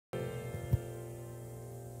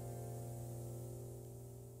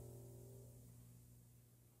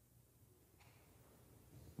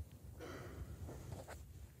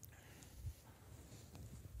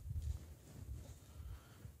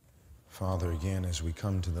Father, again, as we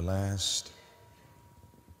come to the last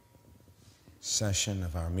session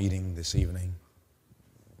of our meeting this evening,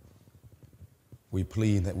 we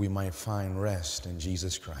plead that we might find rest in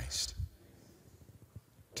Jesus Christ.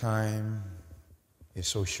 Time is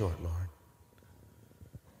so short, Lord,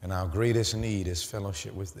 and our greatest need is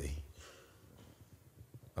fellowship with Thee.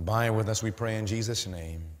 Abide with us, we pray in Jesus'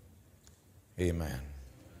 name. Amen.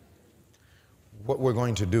 What we're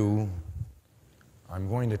going to do, I'm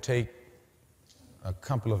going to take a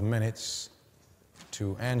couple of minutes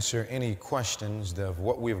to answer any questions of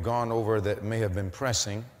what we've gone over that may have been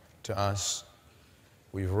pressing to us.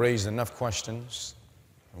 We've raised enough questions.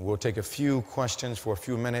 We'll take a few questions for a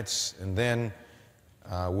few minutes, and then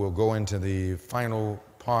we'll go into the final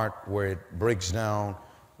part where it breaks down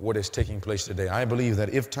what is taking place today. I believe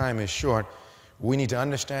that if time is short, we need to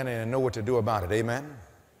understand it and know what to do about it. Amen?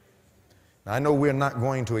 Now, I know we're not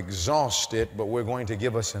going to exhaust it, but we're going to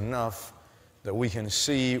give us enough that we can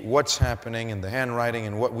see what's happening in the handwriting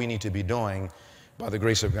and what we need to be doing by the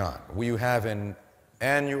grace of God. We have an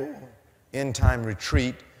annual end-time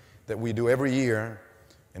retreat that we do every year,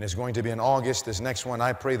 and it's going to be in August. This next one,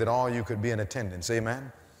 I pray that all you could be in attendance.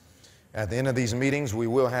 Amen? At the end of these meetings, we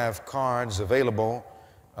will have cards available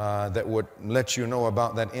that would let you know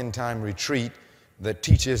about that end-time retreat that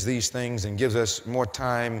teaches these things and gives us more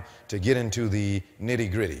time to get into the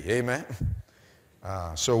nitty-gritty. Amen?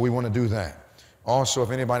 So we want to do that. Also, if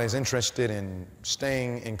anybody's interested in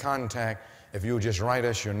staying in contact, if you'll just write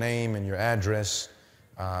us your name and your address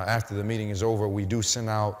after the meeting is over. We do send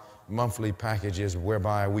out monthly packages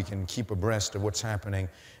whereby we can keep abreast of what's happening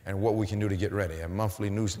and what we can do to get ready. A monthly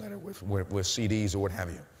newsletter with CDs or what have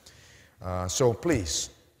you. So please,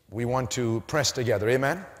 we want to press together.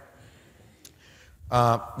 Amen?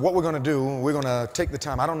 What we're going to do, we're going to take the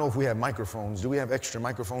time. I don't know if we have microphones. Do we have extra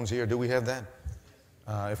microphones here? Do we have that?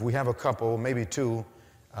 If we have a couple, maybe two,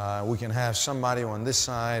 we can have somebody on this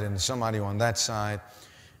side and somebody on that side.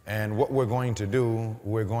 And what we're going to do,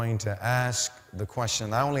 we're going to ask the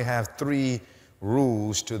question. I only have 3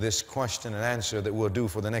 rules to this question and answer that we'll do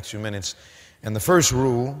for the next few minutes. And the first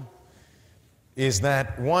rule is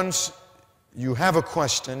that once you have a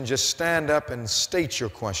question, just stand up and state your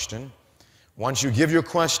question. Once you give your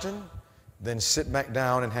question, then sit back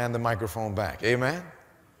down and hand the microphone back. Amen?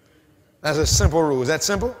 That's a simple rule. Is that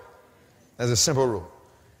simple? That's a simple rule.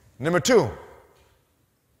 Number 2,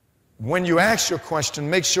 when you ask your question,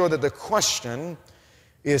 make sure that the question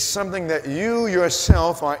is something that you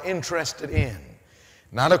yourself are interested in.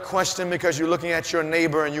 Not a question because you're looking at your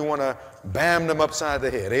neighbor and you want to bam them upside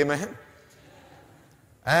the head. Amen?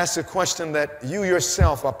 Ask a question that you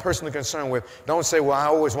yourself are personally concerned with. Don't say, well, I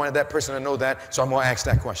always wanted that person to know that, so I'm going to ask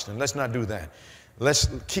that question. Let's not do that. Let's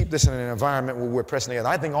keep this in an environment where we're pressing together.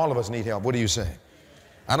 I think all of us need help. What do you say?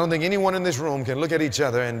 I don't think anyone in this room can look at each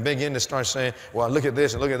other and begin to start saying, well, look at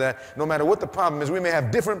this and look at that. No matter what the problem is, we may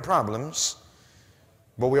have different problems,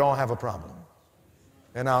 but we all have a problem.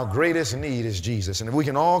 And our greatest need is Jesus. And if we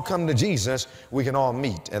can all come to Jesus, we can all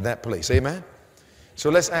meet at that place. Amen?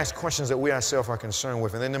 So let's ask questions that we ourselves are concerned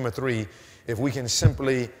with. And then number 3, if we can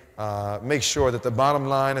simply make sure that the bottom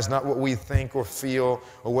line is not what we think or feel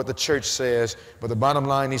or what the church says, but the bottom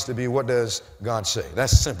line needs to be, what does God say?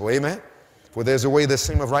 That's simple. Amen? For there's a way that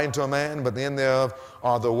seemeth right unto a man, but the end thereof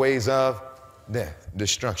are the ways of death,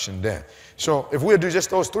 destruction, death. So if we'll do just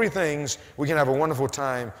those 3 things, we can have a wonderful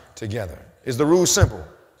time together. Is the rule simple?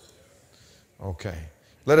 Okay.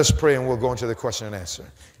 Let us pray and we'll go into the question and answer.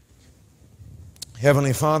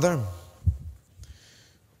 Heavenly Father,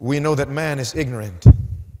 we know that man is ignorant,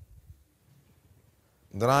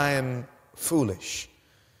 that I am foolish,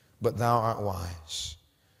 but thou art wise.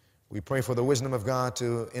 We pray for the wisdom of God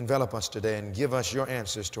to envelop us today and give us your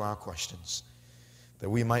answers to our questions, that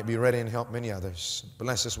we might be ready and help many others.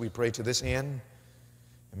 Bless us, we pray, to this end,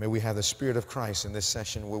 and may we have the Spirit of Christ in this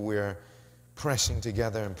session where we're pressing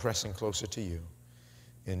together and pressing closer to you.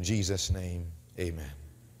 In Jesus' name, amen.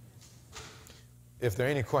 If there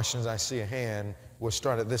are any questions, I see a hand. We'll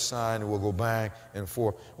start at this side and we'll go back and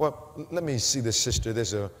forth. Well, let me see this sister.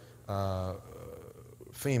 There's a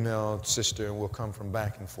female sister, and we'll come from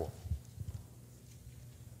back and forth.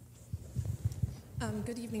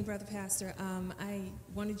 Good evening, Brother Pastor. I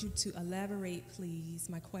wanted you to elaborate, please.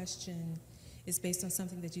 My question is based on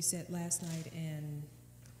something that you said last night and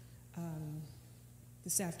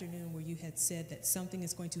this afternoon, where you had said that something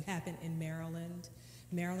is going to happen in Maryland.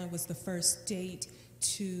 Maryland was the first state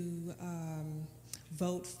to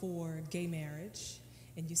vote for gay marriage.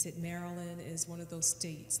 And you said Maryland is one of those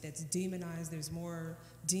states that's demonized. There's more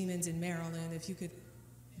demons in Maryland. If you could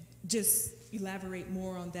just elaborate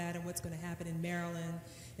more on that and what's going to happen in Maryland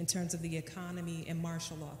in terms of the economy and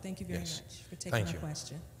martial law. Thank you very much for taking my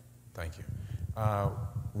question. Thank you.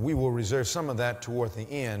 We will reserve some of that toward the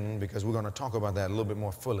end because we're going to talk about that a little bit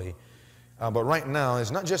more fully. But right now, it's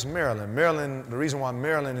not just Maryland. Maryland, the reason why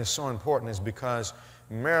Maryland is so important is because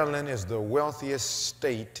Maryland is the wealthiest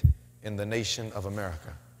state in the nation of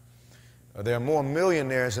America. There are more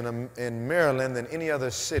millionaires in Maryland than any other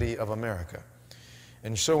city of America.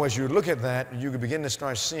 And so as you look at that, you begin to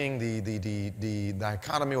start seeing the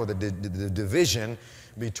dichotomy or the division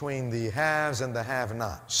between the haves and the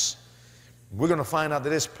have-nots. We're going to find out that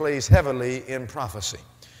this plays heavily in prophecy.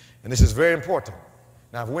 And this is very important.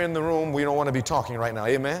 Now, if we're in the room, we don't want to be talking right now.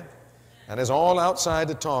 Amen? And it's all outside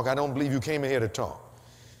to talk. I don't believe you came in here to talk.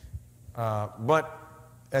 But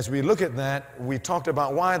as we look at that, we talked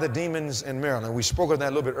about why the demons in Maryland. We spoke of that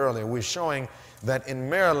a little bit earlier. We're showing that in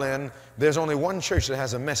Maryland, there's only one church that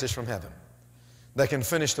has a message from heaven that can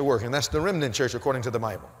finish the work, and that's the Remnant Church according to the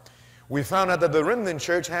Bible. We found out that the Remnant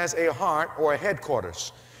Church has a heart or a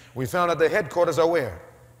headquarters. We found out the headquarters are where?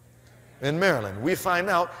 In Maryland. We find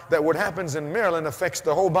out that what happens in Maryland affects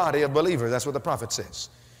the whole body of believers. That's what the prophet says.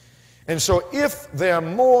 And so if there are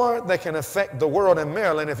more that can affect the world in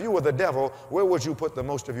Maryland, if you were the devil, where would you put the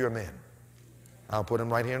most of your men? I'll put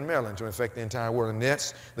them right here in Maryland to affect the entire world. And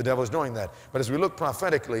yes, the devil is doing that. But as we look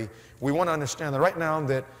prophetically, we want to understand that right now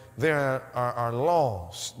that there are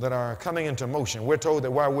laws that are coming into motion. We're told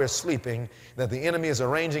that while we're sleeping, that the enemy is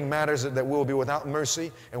arranging matters that will be without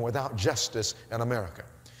mercy and without justice in America.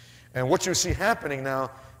 And what you see happening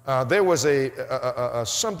now, there was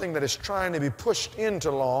something that is trying to be pushed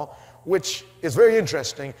into law, which is very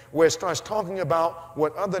interesting, where it starts talking about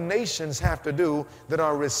what other nations have to do that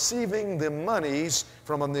are receiving the monies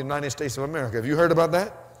from the United States of America. Have you heard about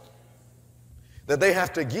that? That they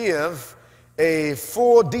have to give a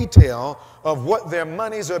full detail of what their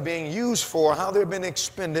monies are being used for, how they're being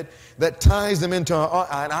expended, that ties them into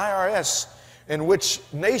an IRS in which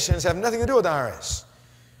nations have nothing to do with the IRS.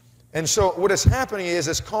 And so what is happening is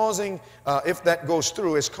it's causing, if that goes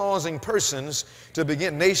through, it's causing persons to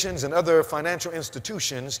begin, nations and other financial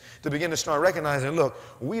institutions to begin to start recognizing, look,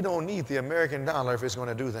 we don't need the American dollar if it's going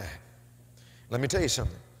to do that. Let me tell you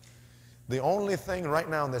something. The only thing right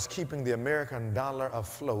now that's keeping the American dollar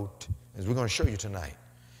afloat, as we're going to show you tonight,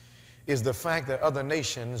 is the fact that other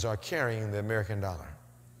nations are carrying the American dollar.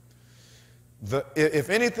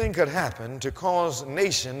 If anything could happen to cause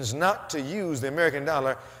nations not to use the American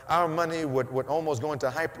dollar, our money would almost go into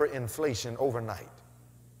hyperinflation overnight.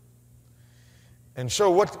 And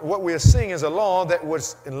so what we're seeing is a law that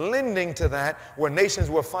was lending to that, where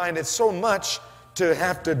nations will find it so much to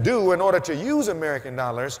have to do in order to use American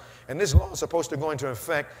dollars, and this law is supposed to go into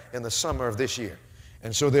effect in the summer of this year.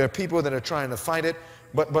 And so there are people that are trying to fight it,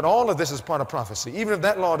 but all of this is part of prophecy. Even if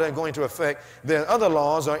that law doesn't go into effect, there are other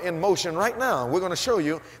laws are in motion right now. We're going to show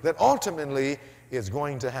you that ultimately it's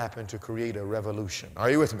going to happen to create a revolution.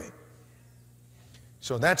 Are you with me?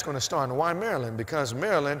 So that's going to start. And why Maryland? Because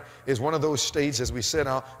Maryland is one of those states, as we said,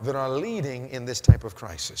 that are leading in this type of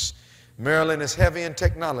crisis. Maryland is heavy in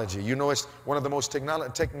technology. You know, it's one of the most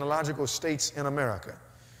technological states in America.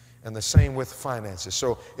 And the same with finances.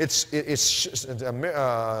 So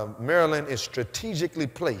Maryland is strategically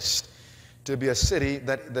placed to be a city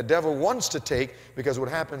that the devil wants to take, because what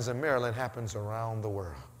happens in Maryland happens around the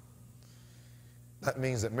world. That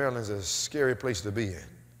means that Maryland is a scary place to be in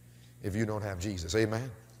if you don't have Jesus.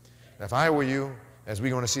 Amen? Now, if I were you, as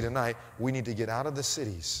we're going to see tonight, we need to get out of the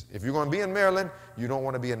cities. If you're going to be in Maryland, you don't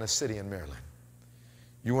want to be in a city in Maryland.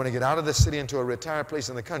 You want to get out of the city into a retired place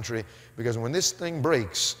in the country, because when this thing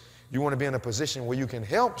breaks, you want to be in a position where you can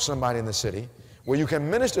help somebody in the city, where you can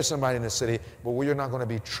minister to somebody in the city, but where you're not going to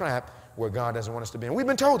be trapped where God doesn't want us to be. And we've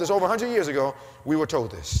been told this over 100 years ago. We were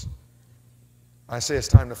told this. I say it's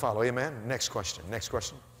time to follow. Amen? Next question. Next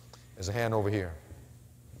question. There's a hand over here.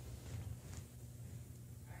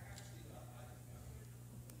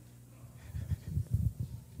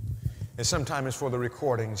 And sometimes it's for the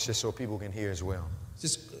recordings, just so people can hear as well.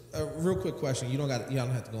 Just a real quick question. You don't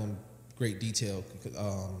have to go in great detail.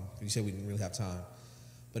 You said we didn't really have time.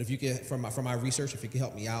 But if you could, from my research, if you could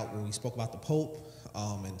help me out, when we spoke about the Pope,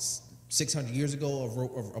 and 600 years ago,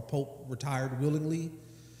 a Pope retired willingly.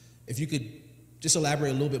 If you could just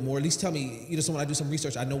elaborate a little bit more, at least tell me, so when I do some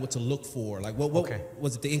research, I know what to look for. Like, what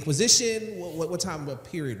was it, the Inquisition? What time, what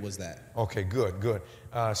period was that? Okay, good.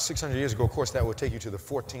 600 years ago, of course, that would take you to the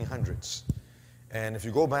 1400s. And if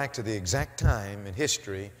you go back to the exact time in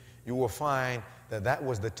history, you will find that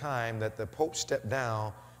was the time that the Pope stepped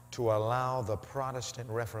down to allow the Protestant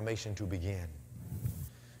Reformation to begin.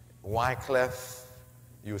 Wycliffe,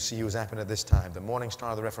 You will see he was happening at this time, the morning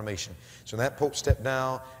star of the Reformation. So that Pope stepped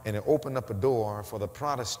down, and it opened up a door for the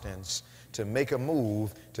Protestants to make a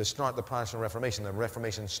move to start the Protestant Reformation. The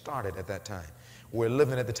Reformation started at that time. We're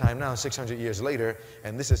living at the time now, 600 years later,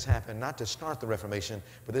 and this has happened not to start the Reformation,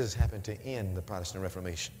 but this has happened to end the Protestant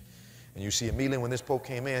Reformation. And you see immediately when this Pope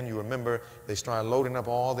came in, you remember they started loading up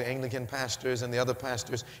all the Anglican pastors and the other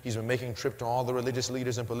pastors. He's been making trips to all the religious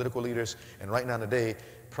leaders and political leaders. And right now today,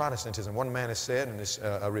 Protestantism, one man has said, and it's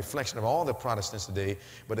a reflection of all the Protestants today,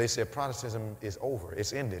 but they said Protestantism is over,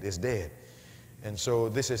 it's ended, it's dead. And so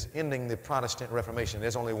this is ending the Protestant Reformation.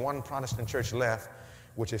 There's only one Protestant church left,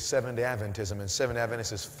 which is Seventh-day Adventism, and Seventh-day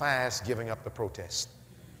Adventists is fast giving up the protest.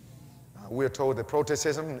 We're told that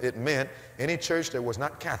Protestantism, it meant any church that was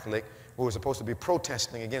not Catholic, who was supposed to be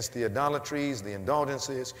protesting against the idolatries, the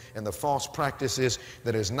indulgences, and the false practices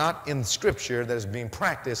that is not in Scripture, that is being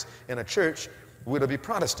practiced in a church, were to be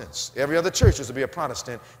Protestants. Every other church was to be a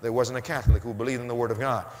Protestant that wasn't a Catholic who believed in the Word of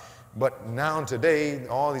God. But now today,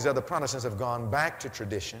 all these other Protestants have gone back to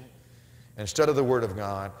tradition instead of the Word of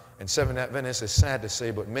God. And Seventh-day Adventists, is sad to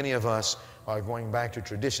say, but many of us are going back to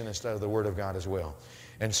tradition instead of the Word of God as well.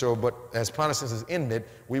 And so, but as Protestants has ended,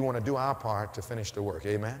 we want to do our part to finish the work.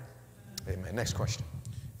 Amen? Amen. Next question.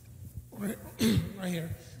 Right here.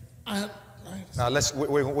 Now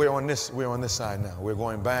we're on this side now. We're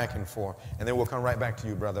going back and forth, and then we'll come right back to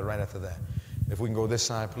you, brother, right after that. If we can go this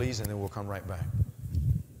side, please, and then we'll come right back.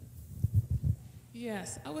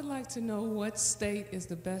 Yes, I would like to know what state is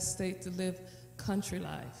the best state to live country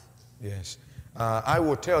life. Yes. I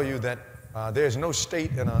will tell you that there's no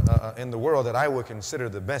state in the world that I would consider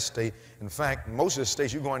the best state. In fact, most of the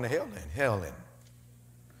states you're going to hell in.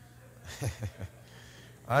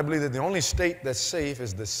 I believe that the only state that's safe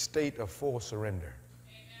is the state of full surrender.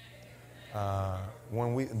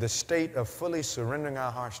 The state of fully surrendering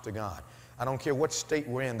our hearts to God. I don't care what state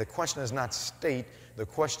we're in. The question is not state. The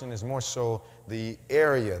question is more so the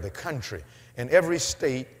area, the country. In every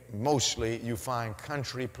state, mostly, you find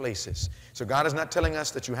country places. So God is not telling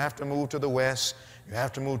us that you have to move to the west, you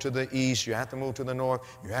have to move to the east, you have to move to the north,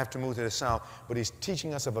 you have to move to the south. But He's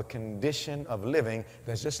teaching us of a condition of living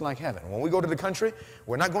that's just like heaven. When we go to the country,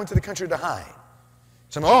 we're not going to the country to hide.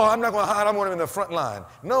 Some, oh, I'm not going to hide, I'm going to be in the front line.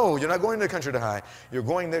 No, you're not going to the country to hide. You're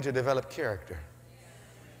going there to develop character.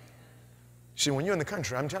 See, when you're in the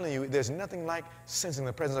country, I'm telling you, there's nothing like sensing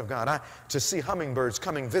the presence of God. To see hummingbirds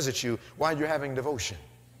coming visit you while you're having devotion.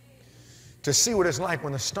 To see what it's like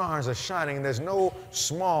when the stars are shining and there's no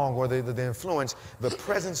smog or the influence, the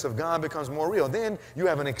presence of God becomes more real. Then you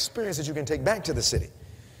have an experience that you can take back to the city.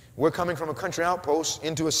 We're coming from a country outpost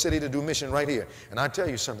into a city to do mission right here. And I tell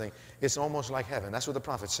you something, it's almost like heaven. That's what the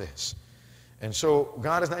prophet says. And so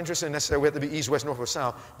God is not interested in necessarily we have to be east, west, north, or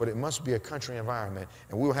south, but it must be a country environment.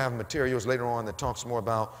 And we'll have materials later on that talks more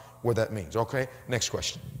about what that means. Okay? Next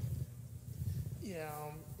question. Yeah,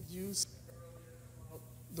 you said earlier about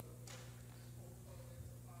the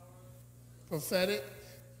prophetic.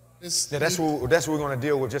 Yeah, that's what we're going to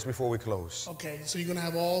deal with just before we close. Okay, so you're going to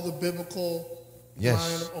have all the biblical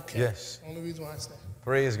yes. line. Okay. Yes. Only reason why I say.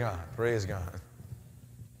 Praise God. Praise God.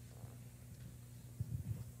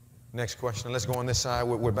 Next question. Let's go on this side.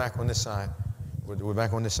 We're back on this side. We're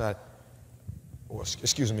back on this side. Oh,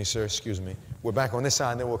 excuse me, sir. Excuse me. We're back on this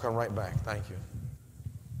side, and then we'll come right back. Thank you.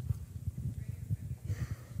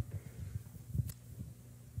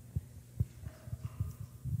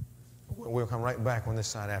 We'll come right back on this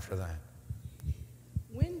side after that.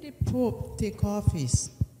 When the Pope take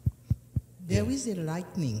office, there is a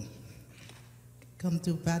lightning come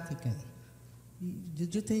to Vatican.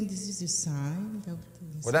 Did you think this is a sign?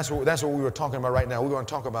 Well, that's what we were talking about right now. We're going to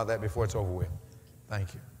talk about that before it's over with.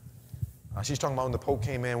 Thank you. She's talking about when the Pope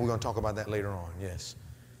came in. We're going to talk about that later on. Yes.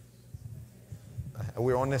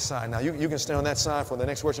 We're on this side now. You can stay on that side for the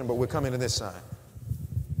next question, but we're coming to this side.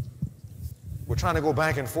 We're trying to go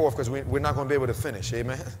back and forth because we're not going to be able to finish.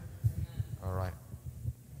 Amen? All right.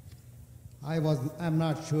 I'm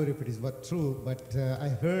not sure if it is true, but I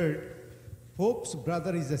heard Pope's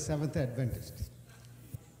brother is a Seventh Adventist.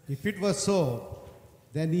 If it was so,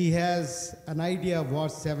 then he has an idea of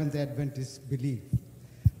what Seventh Adventists believe.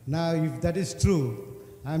 Now, if that is true,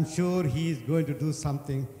 I'm sure he is going to do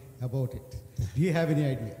something about it. Do you have any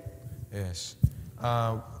idea? Yes.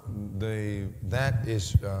 That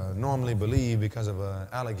is normally believed because of an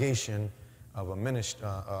allegation of a minister,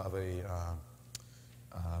 of a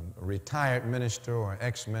retired minister or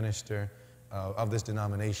ex-minister of this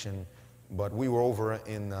denomination. But we were over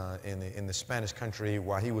in the Spanish country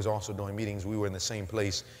while he was also doing meetings. We were in the same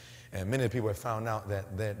place. And many people have found out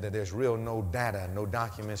that there's no data, no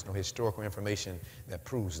documents, no historical information that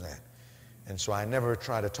proves that. And so I never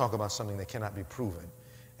try to talk about something that cannot be proven.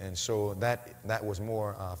 And so that was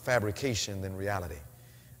more fabrication than reality.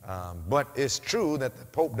 But it's true that the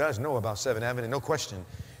Pope does know about Seventh Adventist. No question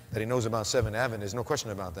that he knows about Seventh Adventist. There's no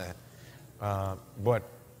question about that. But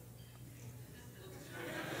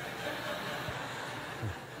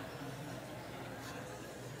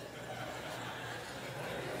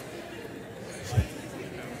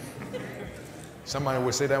somebody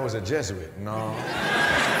would say that was a Jesuit. No.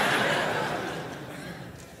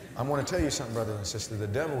 I'm going to tell you something, brothers and sisters. The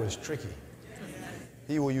devil is tricky.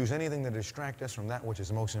 He will use anything to distract us from that which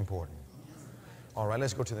is most important. All right,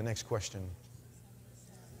 let's go to the next question.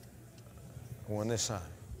 On this side.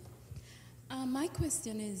 My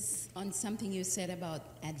question is on something you said about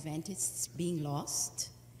Adventists being lost,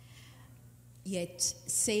 yet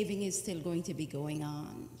saving is still going to be going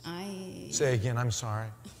on. Say again, I'm sorry.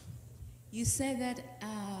 You said that,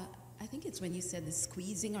 I think it's when you said the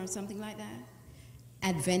squeezing or something like that.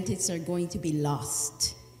 Adventists are going to be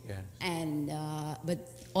lost. Yes. And, but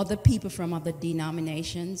other people from other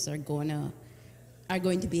denominations are going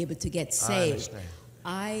to be able to get saved. I understand.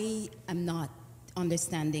 I am not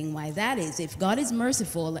understanding why that is. If God is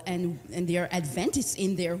merciful and there are Adventists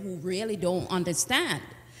in there who really don't understand,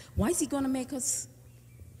 why is he going to make us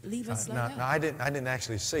leave us like that? No, I didn't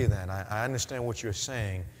actually say that. I understand what you're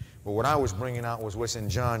saying, but what I was bringing out was what's in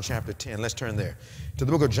John chapter 10. Let's turn there. To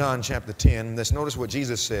the book of John chapter 10. Let's notice what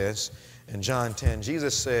Jesus says in John 10.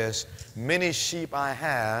 Jesus says, many sheep I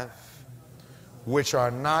have which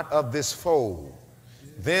are not of this fold.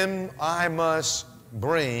 Them I must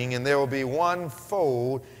bring, and there will be one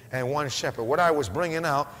fold and one shepherd. What I was bringing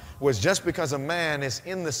out was just because a man is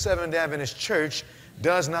in the Seventh Adventist church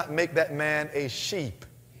does not make that man a sheep.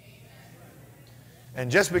 And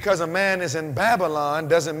just because a man is in Babylon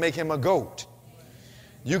doesn't make him a goat.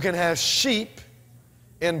 You can have sheep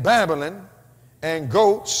in Babylon and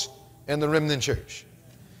goats in the remnant church.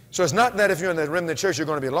 So it's not that if you're in the remnant church you're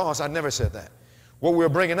going to be lost. I never said that. What we're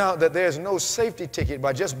bringing out, that there's no safety ticket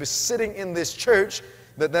by just sitting in this church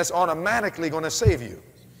that's automatically going to save you.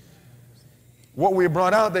 What we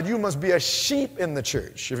brought out, that you must be a sheep in the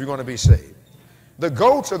church if you're going to be saved. The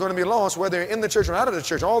goats are going to be lost whether they're in the church or out of the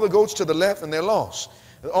church. All the goats to the left and they're lost.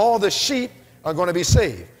 All the sheep are going to be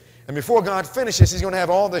saved. And before God finishes, he's going to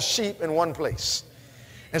have all the sheep in one place.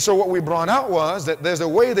 And so what we brought out was that there's a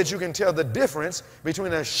way that you can tell the difference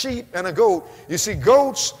between a sheep and a goat. You see,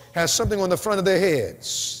 goats have something on the front of their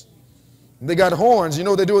heads. They got horns. You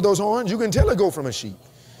know what they do with those horns? You can tell a goat from a sheep.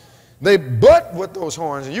 They butt with those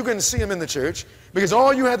horns, and you can see them in the church, because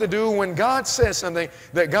all you have to do when God says something,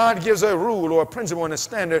 that God gives a rule or a principle and a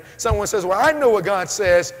standard, someone says, well, I know what God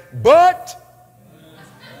says, but,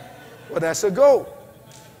 well, that's a goat.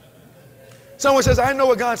 Someone says, I know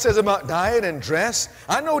what God says about diet and dress.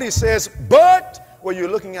 I know what he says, but, well, you're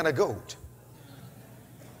looking at a goat.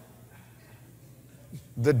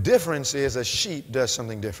 The difference is a sheep does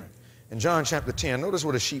something different. In John chapter 10, notice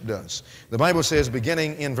what a sheep does. The Bible says,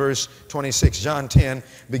 beginning in verse 26, John 10,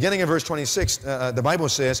 beginning in verse 26, the Bible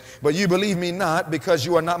says, but you believe me not because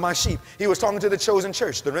you are not my sheep. He was talking to the chosen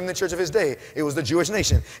church, the remnant church of his day. It was the Jewish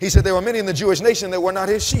nation. He said there were many in the Jewish nation that were not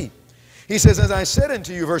his sheep. He says, as I said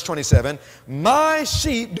unto you, verse 27, my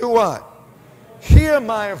sheep do what? Hear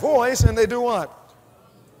my voice, and they do what?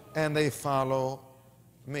 And they follow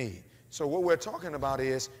me. So what we're talking about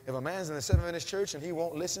is, if a man's in the Seventh Adventist church and he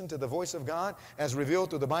won't listen to the voice of God as revealed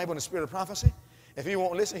through the Bible and the spirit of prophecy, if he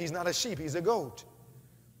won't listen, he's not a sheep, he's a goat.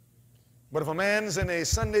 But if a man's in a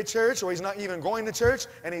Sunday church, or he's not even going to church,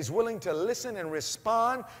 and he's willing to listen and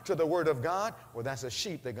respond to the word of God, well, that's a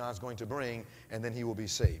sheep that God's going to bring, and then he will be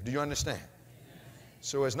saved. Do you understand?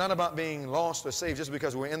 So it's not about being lost or saved just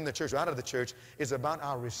because we're in the church or out of the church. It's about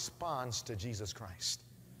our response to Jesus Christ.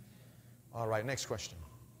 All right, next question.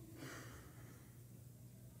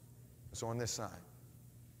 So on this side,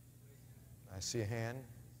 I see a hand.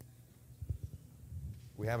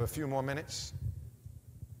 We have a few more minutes.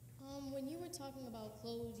 When you were talking about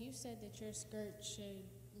clothes, you said that your skirt should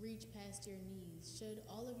reach past your knees. Should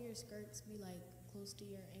all of your skirts be like close to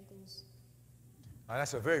your ankles?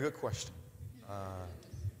 That's a very good question.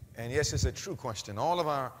 And yes, it's a true question.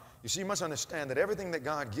 You see, you must understand that everything that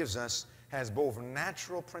God gives us has both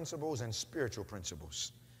natural principles and spiritual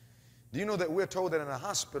principles. Do you know that we're told that in a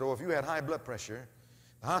hospital, if you had high blood pressure,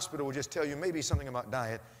 the hospital would just tell you maybe something about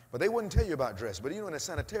diet, but they wouldn't tell you about dress. But you know, in a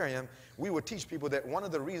sanitarium, we would teach people that one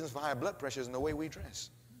of the reasons for high blood pressure is in the way we dress.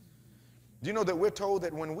 Do you know that we're told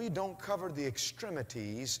that when we don't cover the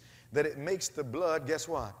extremities, that it makes the blood, guess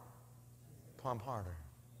what? Pump harder.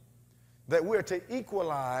 That we're to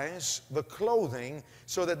equalize the clothing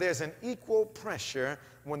so that there's an equal pressure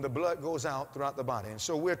when the blood goes out throughout the body. And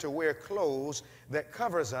so we're to wear clothes that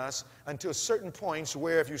covers us until certain points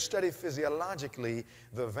where, if you study physiologically,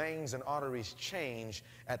 the veins and arteries change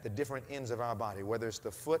at the different ends of our body. Whether it's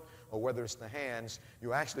the foot or whether it's the hands,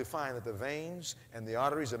 you actually find that the veins and the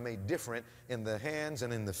arteries are made different in the hands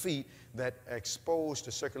and in the feet, that are exposed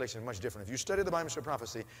to circulation much different. If you study the Bible of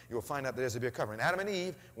prophecy, you'll find out there's to be a covering. Adam and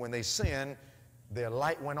Eve, when they sinned, their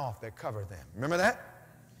light went off that covered them. Remember that?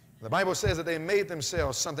 The Bible says that they made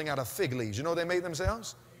themselves something out of fig leaves. You know what they made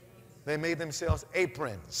themselves? They made themselves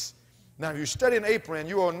aprons. Now, if you study an apron,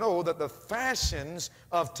 you will know that the fashions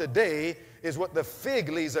of today is what the fig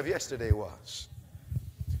leaves of yesterday was.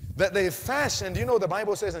 That they fashioned, you know the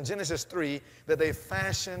Bible says in Genesis 3 that they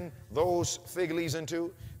fashioned those fig leaves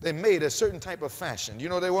into? They made a certain type of fashion. You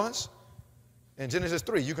know what they was? In Genesis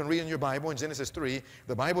 3, you can read in your Bible in Genesis 3,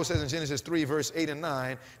 the Bible says in Genesis 3 verse 8 and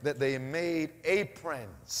 9 that they made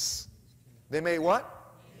aprons. They made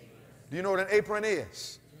what? Do you know what an apron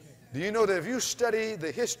is? Do you know that if you study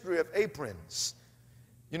the history of aprons,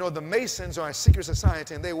 you know the Masons are a secret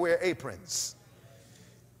society and they wear aprons.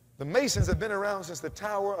 The Masons have been around since the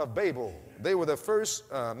Tower of Babel. They were the first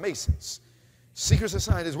Masons. Secret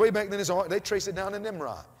societies way back then, they trace it down to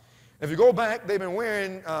Nimrod. If you go back, they've been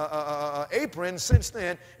wearing aprons since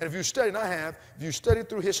then. And if you study, and I have, if you study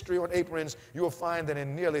through history on aprons, you will find that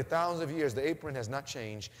in nearly thousands of years, the apron has not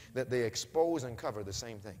changed, that they expose and cover the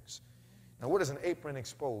same things. Now, what does an apron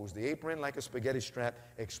expose? The apron, like a spaghetti strap,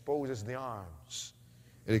 exposes the arms.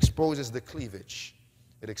 It exposes the cleavage.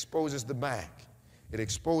 It exposes the back. It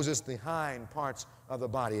exposes the hind parts of the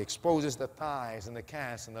body, exposes the thighs and the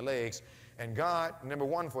calves and the legs. And God, number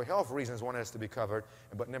one, for health reasons, wanted us to be covered.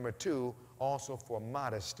 But number two, also for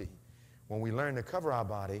modesty. When we learn to cover our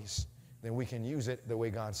bodies, then we can use it the way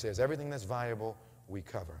God says. Everything that's valuable, we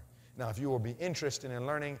cover. Now, if you will be interested in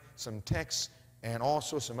learning some texts and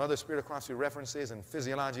also some other spirit of prophecy references and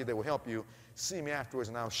physiology that will help you, see me afterwards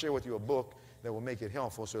and I'll share with you a book that will make it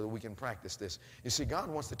helpful so that we can practice this. You see, God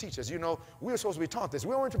wants to teach us. You know, we're supposed to be taught this.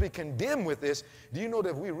 We weren't to be condemned with this. Do you know that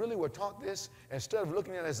if we really were taught this, instead of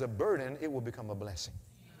looking at it as a burden, it will become a blessing?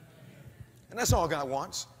 And that's all God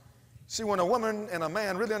wants. See, when a woman and a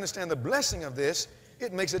man really understand the blessing of this,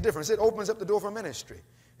 it makes a difference. It opens up the door for ministry.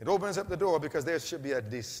 It opens up the door because there should be a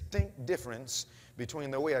distinct difference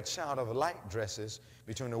between the way a child of light dresses,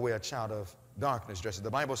 between the way a child of darkness dresses.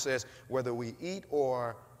 The Bible says whether we eat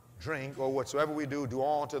or drink or whatsoever we do, do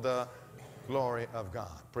all to the glory of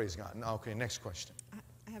God. Praise God. Okay, next question.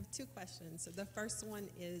 I have two questions. So the first one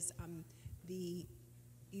is the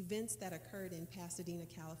events that occurred in Pasadena,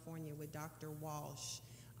 California with Dr. Walsh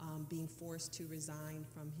being forced to resign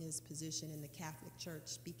from his position in the Catholic Church,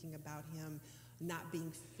 speaking about him not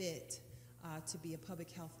being fit to be a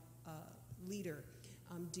public health leader.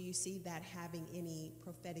 Do you see that having any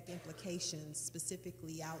prophetic implications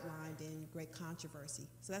specifically outlined in Great Controversy?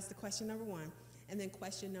 So that's the question number one. And then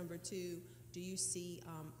question number two, do you see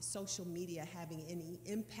social media having any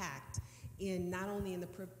impact in not only in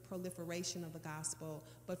the proliferation of the gospel,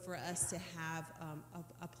 but for us to have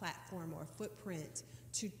a platform or a footprint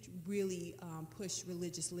to really push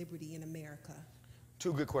religious liberty in America?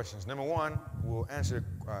 Two good questions. Number one, we'll answer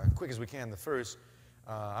quick as we can. The first,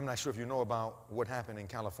 I'm not sure if you know about what happened in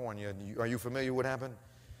California. Are you familiar with what happened?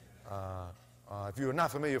 If you're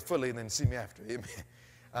not familiar fully, then see me after.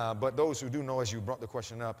 Amen. But those who do know, as you brought the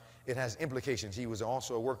question up, it has implications. He was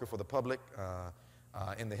also a worker for the public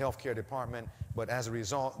in the healthcare department, but as a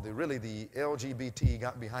result, the LGBT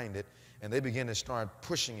got behind it, and they began to start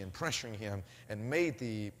pushing and pressuring him and made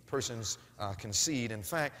the persons concede. In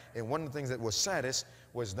fact, and one of the things that was saddest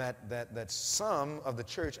was that some of the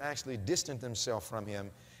church actually distanced themselves from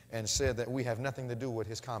him and said that we have nothing to do with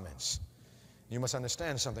his comments. You must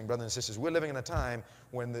understand something, brothers and sisters. We're living in a time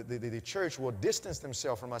when the church will distance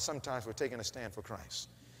themselves from us sometimes for taking a stand for Christ.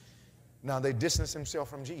 Now, they distanced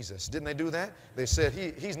themselves from Jesus. Didn't they do that? They said,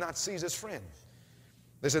 he's not Caesar's friend.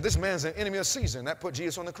 They said, this man's an enemy of Caesar, and that put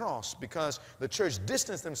Jesus on the cross because the church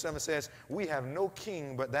distanced themselves and says, we have no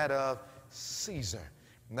king but that of Caesar.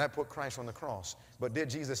 And that put Christ on the cross. But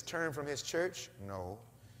did Jesus turn from his church? No.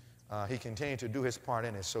 He continued to do his part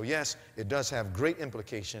in it. So yes, it does have great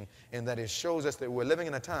implication in that it shows us that we're living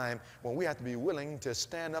in a time when we have to be willing to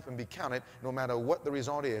stand up and be counted no matter what the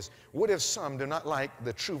result is. What if some do not like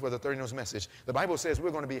the truth of the 30 Notes message? The Bible says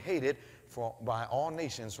we're going to be hated by all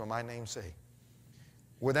nations for my name's sake.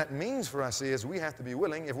 What that means for us is we have to be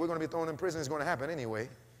willing. If we're going to be thrown in prison, it's going to happen anyway.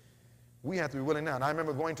 We have to be willing now. And I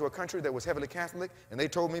remember going to a country that was heavily Catholic, and they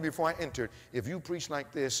told me before I entered, if you preach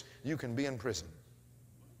like this, you can be in prison.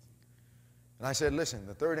 And I said, listen,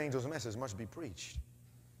 the third angel's message must be preached.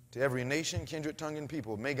 to every nation, kindred, tongue, and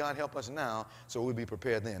people. May God help us now so we'll be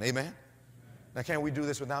prepared then. Amen? Now, can we do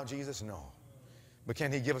this without Jesus? No. But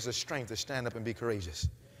can he give us the strength to stand up and be courageous?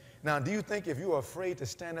 Now, do you think if you're afraid to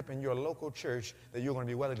stand up in your local church that you're going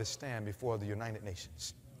to be willing to stand before the United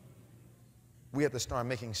Nations? We have to start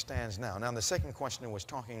making stands now. Now, the second question was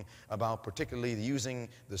talking about particularly using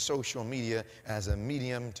the social media as a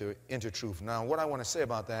medium to enter truth. Now, what I want to say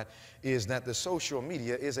about that is that the social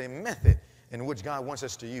media is a method in which God wants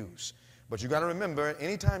us to use. But you got to remember,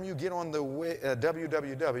 anytime you get on the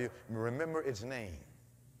www, remember its name.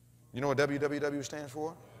 You know what www stands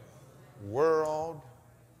for? World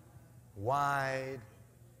Wide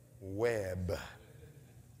Web.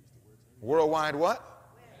 World Wide what?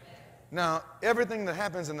 Now, everything that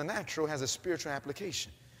happens in the natural has a spiritual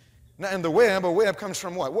application. Now, in the web, a web comes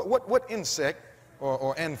from what? What insect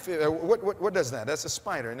or what does that? That's a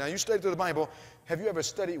spider. Now, you study through the Bible. Have you ever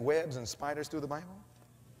studied webs and spiders through the Bible?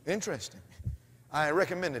 Interesting. I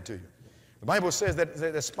recommend it to you. The Bible says that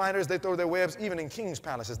the spiders, they throw their webs even in king's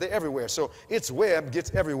palaces. They're everywhere. So its web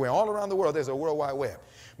gets everywhere. All around the world, there's a World Wide Web.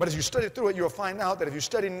 But as you study through it, you'll find out that if you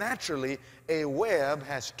study naturally, a web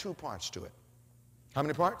has two parts to it. How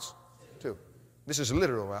many parts? Two. This is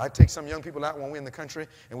literal. I take some young people out when we're in the country,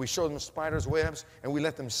 and we show them spiders' webs, and we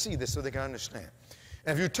let them see this so they can understand.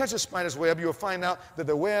 And if you touch a spider's web, you'll find out that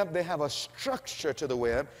the web, they have a structure to the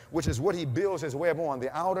web, which is what he builds his web on,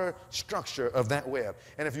 the outer structure of that web.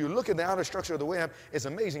 And if you look at the outer structure of the web, it's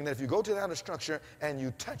amazing that if you go to the outer structure and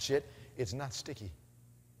you touch it, it's not sticky.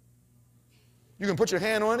 You can put your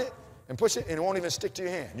hand on it and push it, and it won't even stick to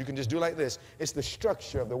your hand. You can just do like this. It's the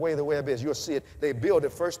structure of the way the web is. You'll see it. They build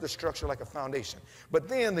it first, the structure like a foundation. But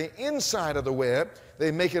then the inside of the web, they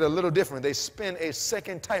make it a little different. They spin a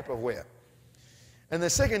second type of web. And the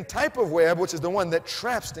second type of web, which is the one that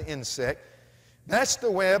traps the insect, that's the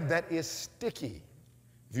web that is sticky.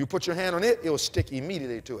 If you put your hand on it, it'll stick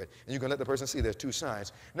immediately to it. And you can let the person see there's two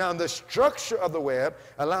sides. Now, the structure of the web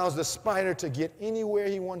allows the spider to get anywhere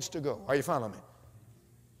he wants to go. Are you following me?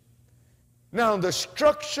 Now, the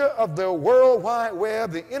structure of the World Wide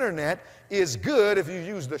Web, the internet, is good if you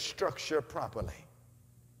use the structure properly.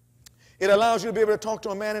 It allows you to be able to talk to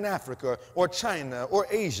a man in Africa or China or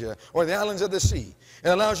Asia or the islands of the sea. It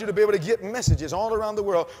allows you to be able to get messages all around the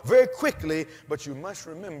world very quickly, but you must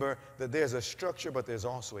remember that there's a structure, but there's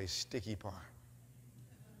also a sticky part.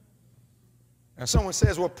 And someone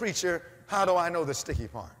says, well, preacher, how do I know the sticky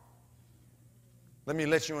part? Let me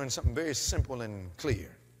let you in something very simple and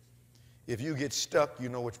clear. If you get stuck, you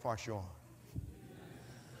know which part you're on.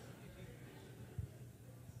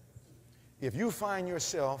 If you find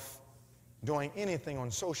yourself doing anything on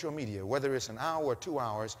social media, whether it's an hour or 2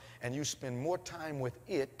 hours, and you spend more time with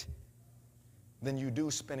it than you do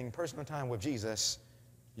spending personal time with Jesus,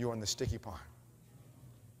 you're on the sticky part.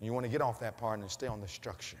 You want to get off that part and stay on the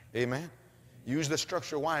structure. Amen? Use the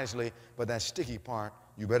structure wisely, but that sticky part,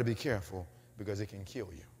 you better be careful because it can kill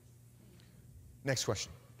you. Next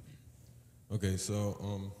question. Okay,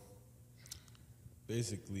 so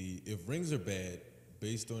basically, if rings are bad,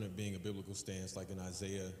 based on it being a biblical stance, like in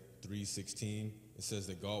Isaiah 3:16, it says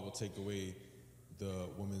that God will take away the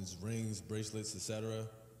woman's rings, bracelets, etc.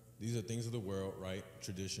 These are things of the world, right?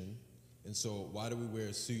 Tradition. And so why do we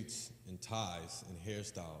wear suits and ties and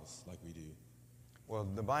hairstyles like we do? Well,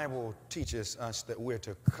 the Bible teaches us that we're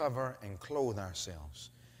to cover and clothe ourselves.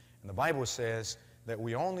 And the Bible says that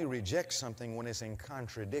we only reject something when it's in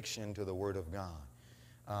contradiction to the Word of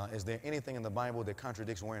God. Is there anything in the Bible that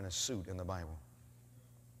contradicts wearing a suit in the Bible?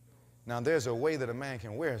 Now, there's a way that a man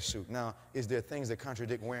can wear a suit. Now, is there things that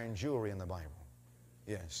contradict wearing jewelry in the Bible?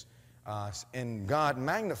 Yes. And God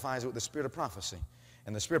magnifies it with the spirit of prophecy.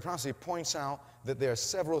 And the spirit of prophecy points out that there are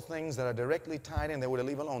several things that are directly tied in that we're to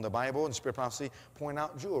leave alone. The Bible and the spirit of prophecy point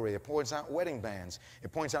out jewelry. It points out wedding bands.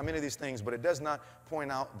 It points out many of these things, but it does not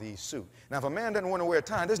point out the suit. Now, if a man doesn't want to wear a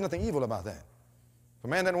tie, there's nothing evil about that. If a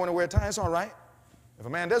man doesn't want to wear a tie, it's all right. If a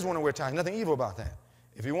man does want to wear a tie, there's nothing evil about that.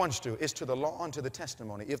 If he wants to, it's to the law and to the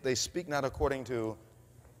testimony. If they speak not according to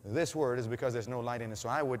this word, is because there's no light in it. So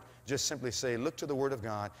I would just simply say, look to the Word of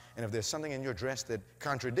God, and if there's something in your dress that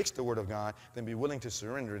contradicts the Word of God, then be willing to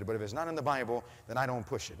surrender it. But if it's not in the Bible, then I don't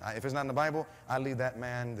push it. If it's not in the Bible, I leave that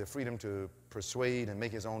man the freedom to persuade and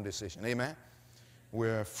make his own decision. Amen?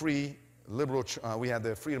 We're free, liberal, we have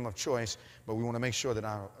the freedom of choice, but we want to make sure that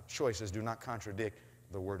our choices do not contradict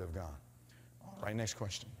the Word of God. All right, next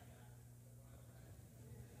question.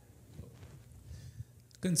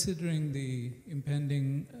 Considering the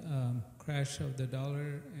impending crash of the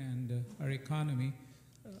dollar and our economy,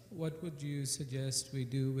 what would you suggest we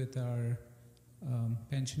do with our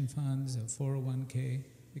pension funds, 401k?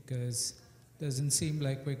 Because doesn't seem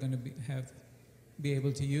like we're going to be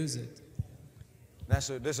able to use it. That's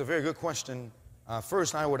a very good question.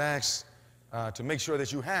 First, I would ask to make sure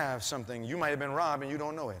that you have something. You might have been robbed and you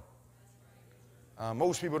don't know it.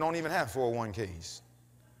 Most people don't even have 401ks.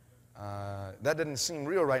 That doesn't seem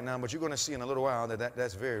real right now, but you're going to see in a little while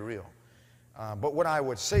that's very real. But what I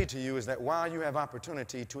would say to you is that while you have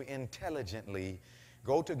opportunity to intelligently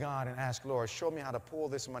go to God and ask, Lord, show me how to pull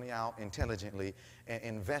this money out intelligently and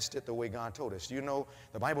invest it the way God told us. You know,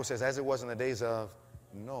 the Bible says, as it was in the days of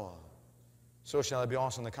Noah, so shall it be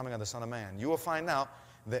also in the coming of the Son of Man. You will find out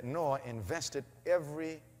that Noah invested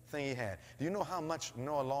everything he had. Do you know how much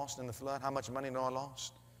Noah lost in the flood? How much money Noah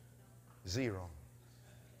lost? Zero.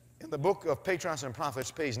 In the book of Patriarchs and Prophets,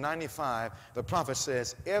 page 95, the prophet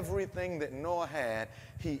says, everything that Noah had,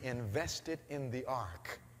 he invested in the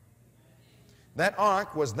ark. That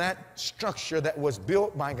ark was that structure that was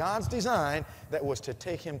built by God's design that was to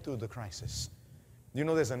take him through the crisis. You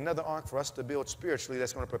know, there's another ark for us to build spiritually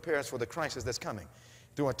that's going to prepare us for the crisis that's coming.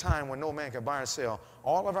 Through a time when no man can buy or sell,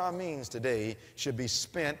 all of our means today should be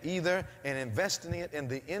spent either in investing it in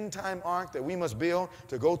the end-time ark that we must build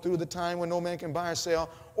to go through the time when no man can buy or sell,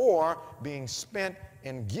 or being spent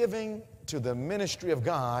in giving to the ministry of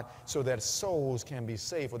God so that souls can be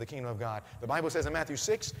saved for the kingdom of God. The Bible says in Matthew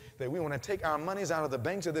 6 that we want to take our monies out of the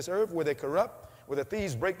banks of this earth where they corrupt, where the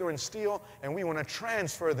thieves break through and steal, and we want to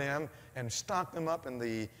transfer them and stock them up in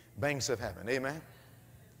the banks of heaven. Amen?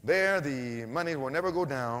 There, the money will never go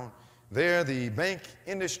down. There, the bank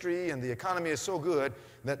industry and the economy is so good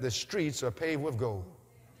that the streets are paved with gold.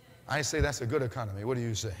 I say that's a good economy. What do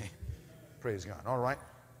you say? Praise God. All right.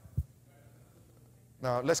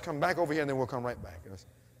 Now, let's come back over here, and then we'll come right back.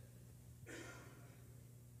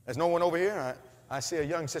 There's no one over here? I see a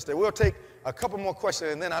young sister. We'll take a couple more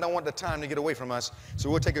questions, and then I don't want the time to get away from us, so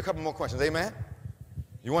we'll take a couple more questions. Amen?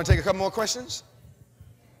 You want to take a couple more questions?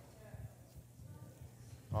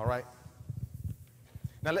 All right.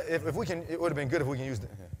 Now, if we can, it would have been good if we can use that.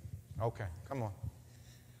 Okay, come on.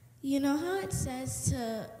 You know how it says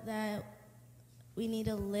that we need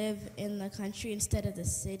to live in the country instead of the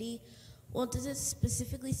city? Well, does it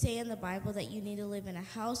specifically say in the Bible that you need to live in a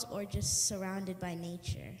house or just surrounded by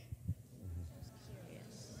nature?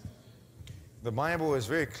 The Bible is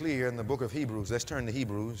very clear in the book of Hebrews. Let's turn to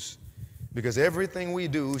Hebrews, because everything we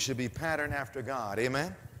do should be patterned after God.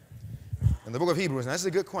 Amen? In the book of Hebrews, and that's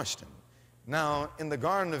a good question. Now, in the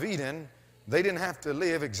Garden of Eden, they didn't have to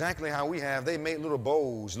live exactly how we have. They made little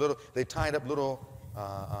bows, they tied up little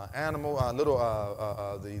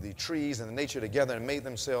the trees and the nature together and made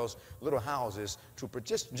themselves little houses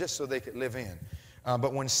just so they could live in.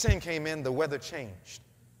 But when sin came in, the weather changed.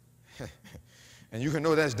 And you can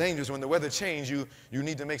know that's dangerous. When the weather changes, you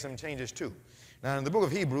need to make some changes too. Now, in the book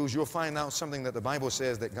of Hebrews, you'll find out something that the Bible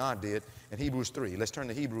says that God did in Hebrews 3. Let's turn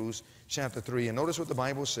to Hebrews chapter 3, and notice what the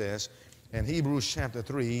Bible says in Hebrews chapter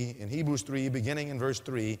 3. In Hebrews 3, beginning in verse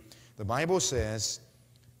 3, the Bible says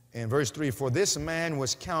in verse 3, "For this man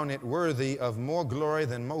was counted worthy of more glory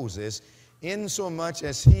than Moses, insomuch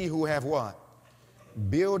as he who have" what?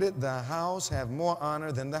 "Builded the house have more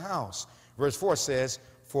honor than the house." Verse 4 says,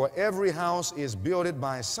 "For every house is builded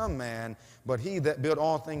by some man, but he that built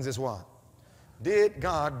all things is" what? Did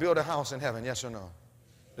God build a house in heaven? Yes or no?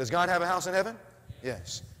 Does God have a house in heaven?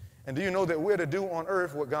 Yes. And do you know that we're to do on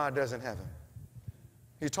earth what God does in heaven?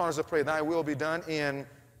 He taught us to pray, "Thy will be done in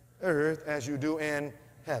earth as you do in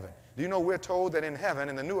heaven." Do you know we're told that in heaven,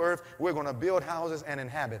 in the new earth, we're going to build houses and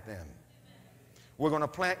inhabit them? We're going to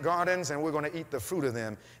plant gardens and we're going to eat the fruit of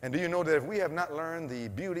them. And do you know that if we have not learned the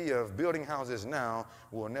beauty of building houses now,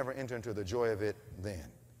 we'll never enter into the joy of it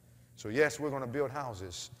then? So yes, we're going to build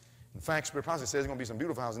houses. In fact, Spirit Prophecy says there's going to be some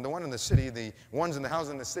beautiful houses. And the one in the city, the ones in the house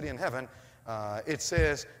in the city in heaven, it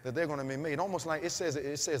says that they're going to be made almost like, it says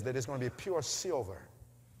that it's going to be pure silver.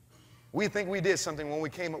 We think we did something when we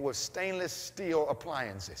came up with stainless steel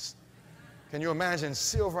appliances. Can you imagine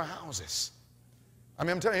silver houses? I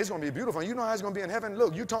mean, I'm telling you, it's going to be beautiful. You know how it's going to be in heaven?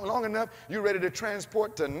 Look, you talk long enough, you're ready to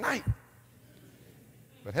transport tonight.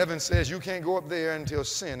 But heaven says you can't go up there until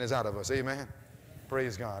sin is out of us. Amen?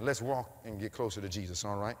 Praise God. Let's walk and get closer to Jesus,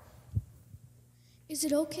 all right? Is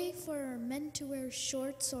it okay for men to wear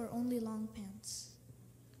shorts or only long pants?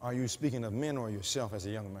 Are you speaking of men or yourself as a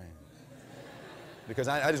young man? Because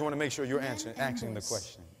I just want to make sure you're answering the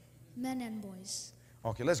question. Men and boys.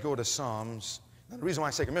 Okay, let's go to Psalms. Now, the reason why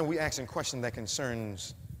I say men, we're asking a question that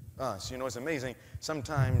concerns us. You know, it's amazing.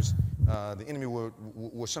 Sometimes the enemy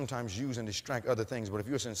will sometimes use and distract other things, but if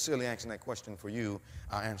you're sincerely asking that question for you,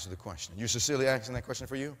 I'll answer the question. You sincerely asking that question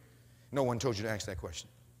for you? No one told you to ask that question.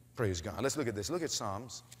 Praise God. Let's look at this. Look at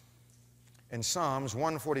Psalms. In Psalms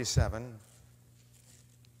 147,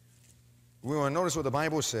 We want to notice what the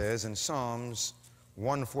Bible says in Psalms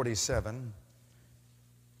 147.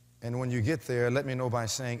 And when you get there, let me know by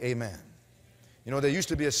saying amen. You know, there used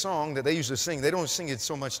to be a song that they used to sing. They don't sing it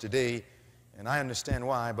so much today, and I understand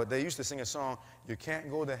why, but they used to sing a song, you can't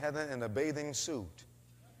go to heaven in a bathing suit.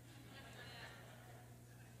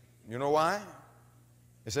 You know why?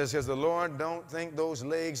 It says, because the Lord don't think those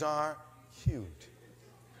legs are cute.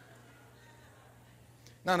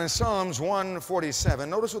 Now in Psalms 147,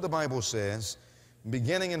 notice what the Bible says,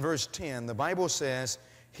 beginning in verse 10, the Bible says,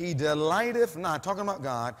 He delighteth not, talking about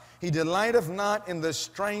God, He delighteth not in the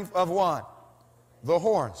strength of what? The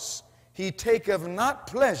horse. He taketh not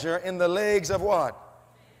pleasure in the legs of what?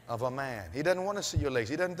 Of a man. He doesn't want to see your legs.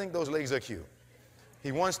 He doesn't think those legs are cute.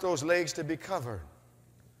 He wants those legs to be covered.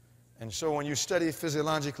 And so when you study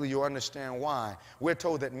physiologically, you understand why. We're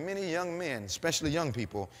told that many young men, especially young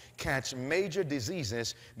people, catch major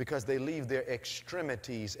diseases because they leave their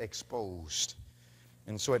extremities exposed.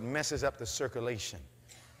 And so it messes up the circulation.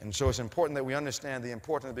 And so it's important that we understand the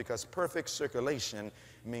importance, because perfect circulation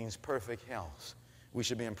means perfect health. We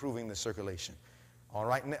should be improving the circulation. All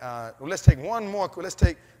right, let's take one more. Let's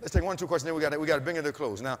take 1 or 2 questions. Then we got to bring it to a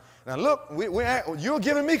close. Now look, you're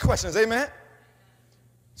giving me questions, amen.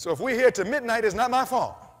 So if we're here to midnight, it's not my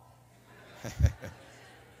fault.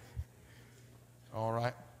 All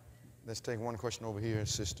right, let's take one question over here,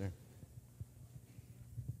 sister.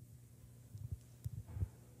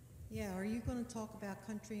 Yeah, are you going to talk about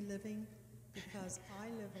country living? Because I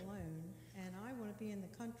live alone, and I want to be in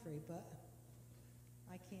the country, but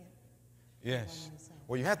I can't. Yes.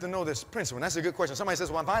 Well, you have to know this principle, and that's a good question. Somebody says,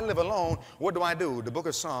 well, if I live alone, what do I do? The book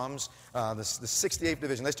of Psalms, the 68th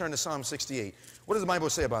division. Let's turn to Psalm 68. What does the Bible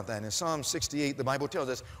say about that? In Psalm 68, the Bible tells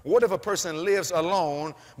us, what if a person lives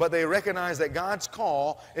alone, but they recognize that God's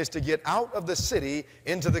call is to get out of the city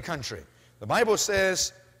into the country? The Bible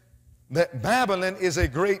says that Babylon is a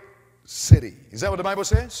great city. Is that what the Bible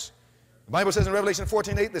says? The Bible says in Revelation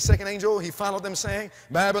 14:8, the second angel, he followed them saying,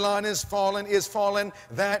 Babylon is fallen,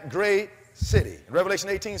 that great city. Revelation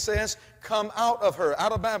 18 says, come out of her,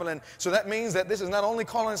 out of Babylon. So that means that this is not only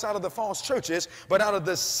calling us out of the false churches, but out of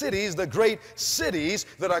the cities, the great cities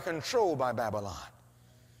that are controlled by Babylon.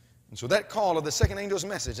 And so that call of the second angel's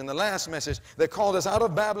message and the last message that called us out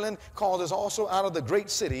of Babylon, called us also out of the great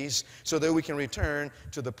cities so that we can return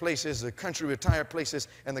to the places, the country, retired places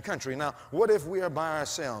in the country. Now, what if we are by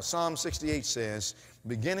ourselves? Psalm 68 says,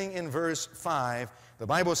 beginning in verse 5, the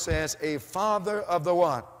Bible says, a father of the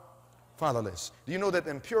what? Fatherless. Do you know that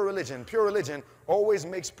in pure religion always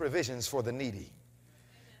makes provisions for the needy?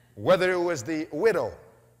 Whether it was the widow,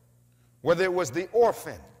 whether it was the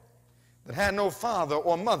orphan that had no father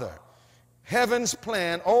or mother, heaven's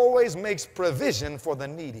plan always makes provision for the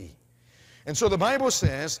needy. And so the Bible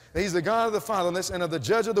says that He's the God of the fatherless and of the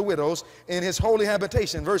judge of the widows in His holy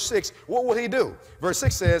habitation. Verse 6, what will He do? Verse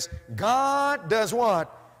 6 says, God does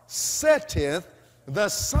what? Setteth the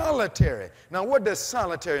solitary. Now what does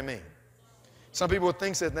solitary mean? Some people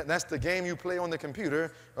think that that's the game you play on the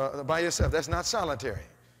computer by yourself. That's not solitary.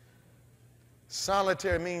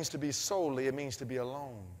 Solitary means to be solely, it means to be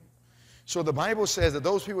alone. So the Bible says that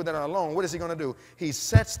those people that are alone, what is He going to do? He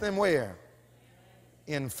sets them where?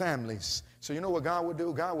 In families. So you know what God would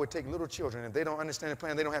do? God would take little children, if they don't understand the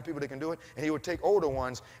plan, they don't have people that can do it, and He would take older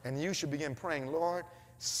ones, and you should begin praying, Lord,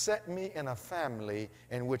 set me in a family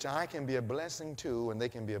in which I can be a blessing to, and they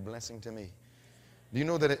can be a blessing to me. Do you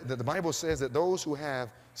know that the Bible says that those who have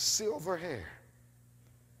silver hair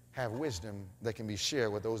have wisdom that can be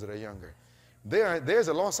shared with those that are younger? There's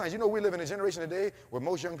a lost science. You know, we live in a generation today where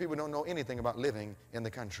most young people don't know anything about living in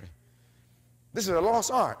the country. This is a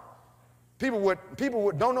lost art.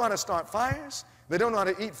 People don't know how to start fires. They don't know how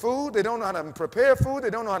to eat food. They don't know how to prepare food. They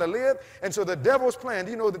don't know how to live. And so the devil's plan,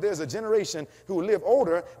 do you know that there's a generation who live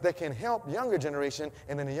older that can help younger generation,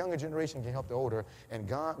 and then the younger generation can help the older, and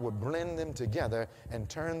God will blend them together and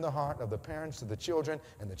turn the heart of the parents to the children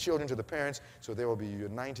and the children to the parents, so there will be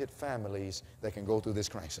united families that can go through this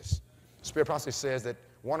crisis. Spirit prophecy says that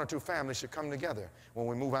 1 or 2 families should come together when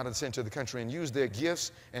we move out of the center of the country and use their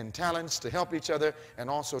gifts and talents to help each other, and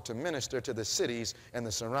also to minister to the cities and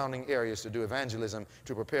the surrounding areas, to do evangelism,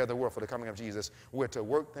 to prepare the world for the coming of Jesus. We're to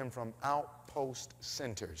work them from outpost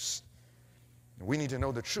centers. We need to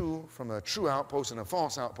know the true from a true outpost and a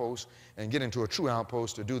false outpost, and get into a true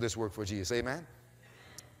outpost to do this work for Jesus. Amen?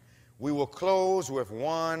 We will close with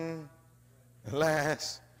one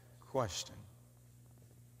last question.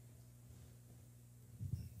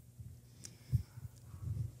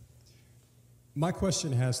 My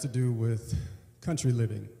question has to do with country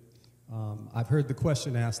living. I've heard the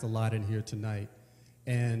question asked a lot in here tonight,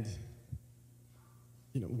 and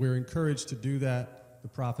we're encouraged to do that. The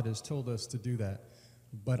prophet has told us to do that.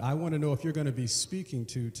 But I want to know if you're going to be speaking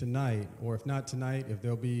to tonight, or if not tonight, if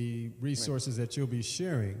there'll be resources that you'll be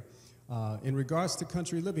sharing in regards to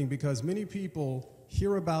country living, because many people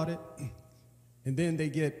hear about it and then they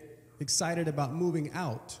get excited about moving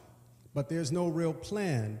out, but there's no real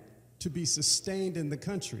plan to be sustained in the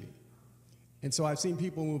country. And so I've seen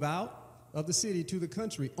people move out of the city to the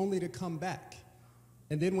country only to come back.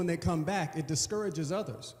 And then when they come back, it discourages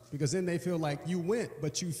others, because then they feel like you went,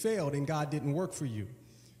 but you failed and God didn't work for you.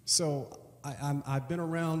 So I've been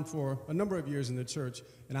around for a number of years in the church,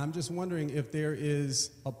 and I'm just wondering if there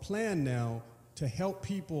is a plan now to help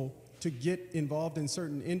people to get involved in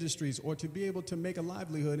certain industries or to be able to make a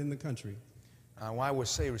livelihood in the country. Well, I would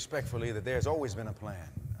say respectfully that there's always been a plan.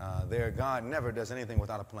 God never does anything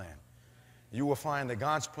without a plan. You will find that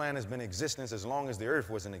God's plan has been in existence as long as the earth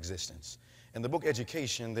was in existence. In the book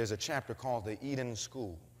Education, there's a chapter called the Eden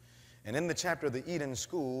School. And in the chapter of the Eden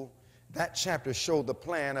School, that chapter showed the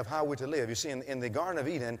plan of how we're to live. You see, in the Garden of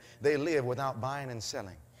Eden, they lived without buying and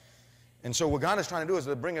selling. And so what God is trying to do is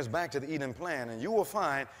to bring us back to the Eden plan. And you will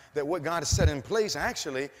find that what God has set in place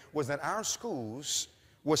actually was that our schools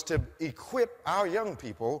was to equip our young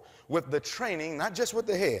people with the training, not just with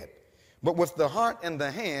the head, but with the heart and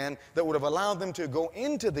the hand that would have allowed them to go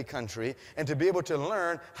into the country and to be able to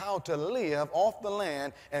learn how to live off the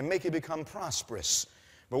land and make it become prosperous.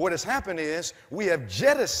 But what has happened is we have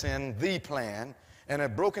jettisoned the plan and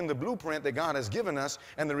have broken the blueprint that God has given us,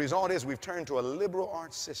 and the result is we've turned to a liberal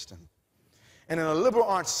arts system. And in a liberal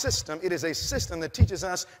arts system, it is a system that teaches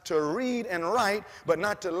us to read and write, but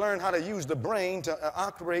not to learn how to use the brain to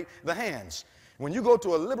operate the hands. When you go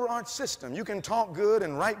to a liberal arts system, you can talk good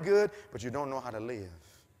and write good, but you don't know how to live.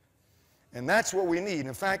 And that's what we need.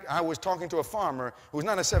 In fact, I was talking to a farmer who's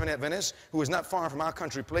not a Seventh Adventist, who is not far from our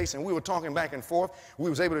country place, and we were talking back and forth. We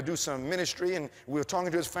was able to do some ministry, and we were talking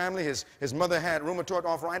to his family. His mother had rheumatoid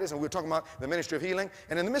arthritis, and we were talking about the ministry of healing.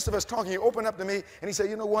 And in the midst of us talking, he opened up to me, and he said,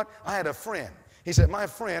 you know what? I had a friend. He said, my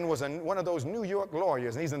friend was one of those New York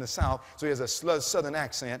lawyers, and he's in the South, so he has a southern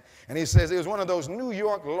accent. And he says he was one of those New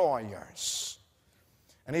York lawyers.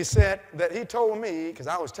 And he said that he told me, because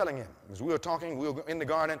I was telling him, as we were talking, we were in the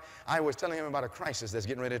garden, I was telling him about a crisis that's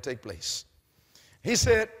getting ready to take place. He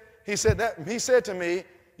said to me,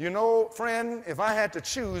 you know, friend, if I had to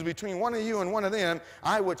choose between one of you and one of them,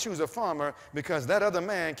 I would choose a farmer, because that other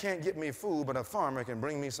man can't get me food, but a farmer can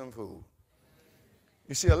bring me some food.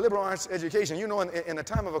 You see, a liberal arts education, you know, in a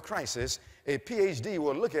time of a crisis, a PhD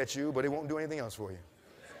will look at you, but it won't do anything else for you.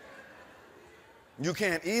 You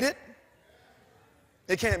can't eat it.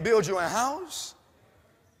 It can't build you a house.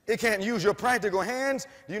 It can't use your practical hands.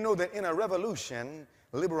 You know that in a revolution,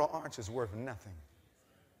 liberal arts is worth nothing.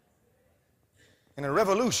 In a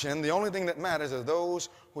revolution, the only thing that matters are those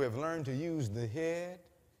who have learned to use the head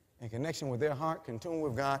in connection with their heart, contune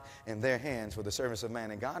with God, and their hands for the service of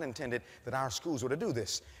man. And God intended that our schools were to do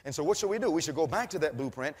this. And so what should we do? We should go back to that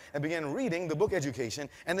blueprint and begin reading the book Education,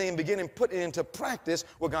 and then begin and put into practice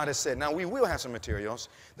what God has said. Now, we will have some materials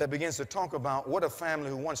that begins to talk about what a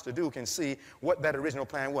family who wants to do can see what that original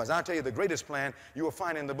plan was. I'll tell you the greatest plan you will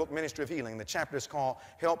find in the book Ministry of Healing. The chapter is called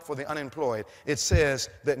Help for the Unemployed. It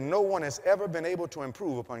says that no one has ever been able to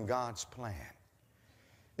improve upon God's plan.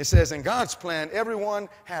 It says, in God's plan, everyone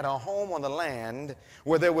had a home on the land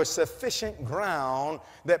where there was sufficient ground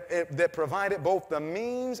that provided both the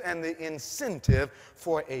means and the incentive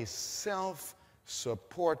for a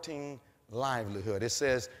self-supporting livelihood. It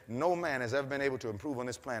says, no man has ever been able to improve on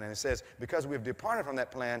this plan. And it says, because we've departed from that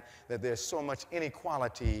plan, that there's so much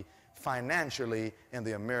inequality financially in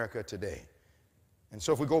the America today. And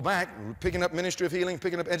so if we go back, picking up Ministry of Healing,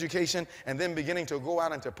 picking up education, and then beginning to go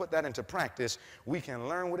out and to put that into practice, we can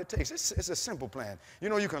learn what it takes. It's a simple plan. You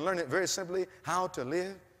know, you can learn it very simply, how to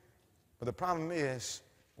live. But the problem is,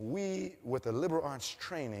 we, with the liberal arts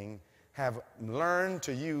training, have learned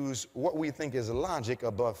to use what we think is logic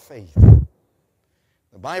above faith.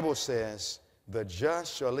 The Bible says, the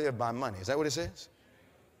just shall live by money. Is that what it says?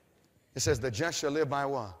 It says, the just shall live by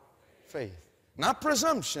what? Faith. Not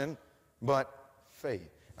presumption, but faith.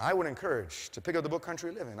 I would encourage to pick up the book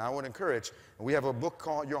Country Living. I would encourage, we have a book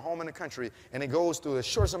called Your Home in the Country, and it goes through the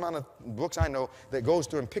shortest amount of books I know that goes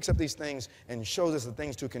through and picks up these things and shows us the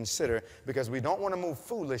things to consider, because we don't want to move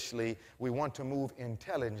foolishly, we want to move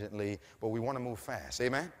intelligently, but we want to move fast.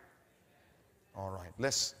 Amen? All right,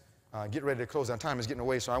 let's get ready to close. Our time is getting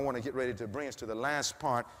away, so I want to get ready to bring us to the last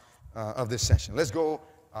part of this session. Let's go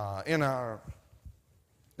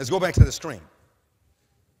let's go back to the stream.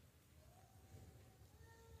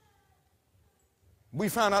 We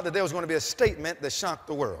found out that there was going to be a statement that shocked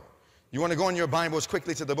the world. You want to go in your Bibles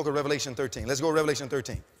quickly to the book of Revelation 13. Let's go to Revelation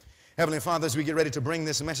 13. Heavenly Father, as we get ready to bring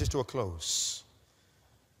this message to a close,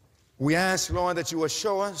 we ask, Lord, that you will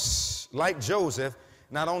show us, like Joseph,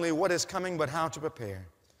 not only what is coming, but how to prepare.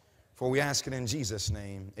 For we ask it in Jesus'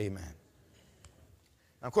 name, amen.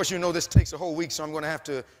 Now, of course, you know this takes a whole week, so I'm going to have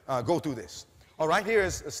to go through this. All right, here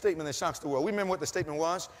is a statement that shocks the world. We remember what the statement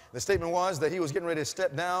was. The statement was that he was getting ready to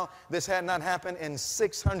step down. This had not happened in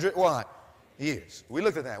 600 what? Years. We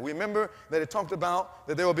looked at that. We remember that it talked about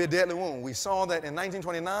that there will be a deadly wound. We saw that in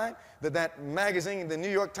 1929 that magazine, the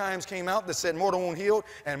New York Times, came out that said mortal wound healed,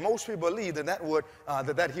 and most people believe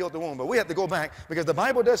that healed the wound. But we have to go back because the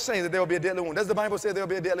Bible does say that there will be a deadly wound. Does the Bible say there will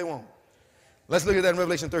be a deadly wound? Let's look at that in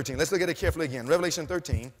Revelation 13. Let's look at it carefully again. Revelation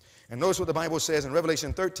 13, and notice what the Bible says in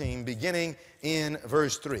Revelation 13, beginning in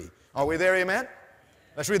verse 3. Are we there, amen?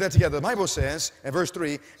 Let's read that together. The Bible says in verse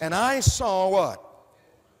 3, and I saw what?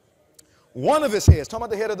 One of his heads, talking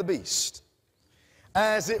about the head of the beast,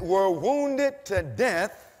 as it were wounded to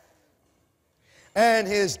death, and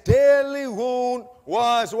his deadly wound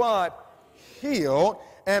was what? Healed.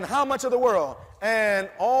 And how much of the world? And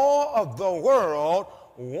all of the world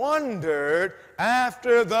wondered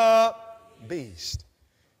after the beast.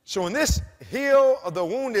 So when this the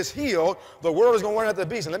wound is healed, the world is going to wonder after the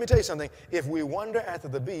beast. And let me tell you something. If we wonder after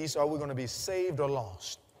the beast, are we going to be saved or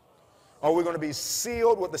lost? Are we going to be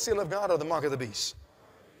sealed with the seal of God or the mark of the beast?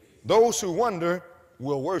 Those who wonder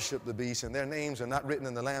will worship the beast, and their names are not written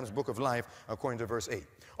in the Lamb's book of life, according to verse 8.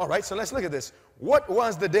 All right, so let's look at this. What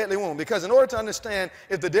was the deadly wound? Because in order to understand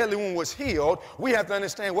if the deadly wound was healed, we have to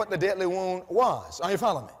understand what the deadly wound was. Are you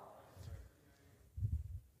following me?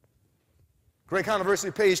 Great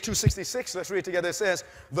Controversy, page 266. Let's read it together. It says,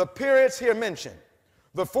 the periods here mentioned,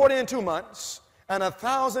 the 40 and 2 months, and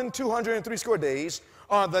 1,203 days,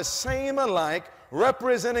 are the same alike,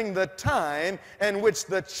 representing the time in which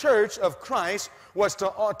the church of Christ was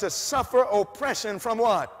to suffer oppression from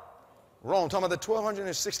what? Rome. Talking about the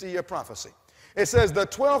 1260-year prophecy. It says the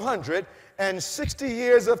 1260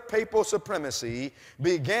 years of papal supremacy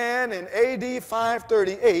began in AD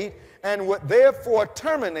 538 and would therefore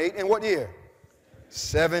terminate in what year?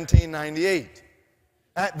 1798.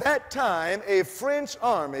 At that time, a French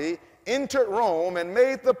army entered Rome and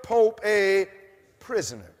made the Pope a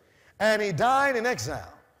prisoner, and he died in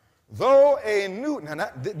exile. Though a new,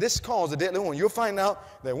 this caused a deadly wound. You'll find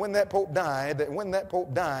out that when that Pope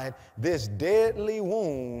died, this deadly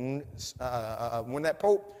wound, when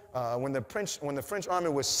the French army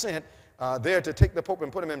was sent there to take the Pope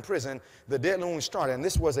and put him in prison, the deadly wound started, and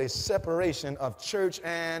this was a separation of church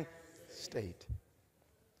and state.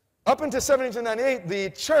 Up until 1798,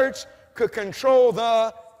 the church could control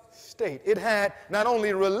the state. It had not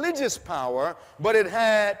only religious power, but it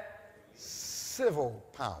had civil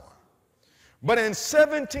power. But in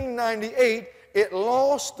 1798, it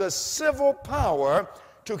lost the civil power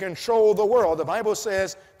to control the world. The Bible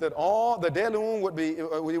says that all the deadly wound would be,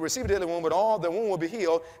 we receive a deadly wound, but all the wound will be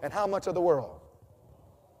healed. And how much of the world?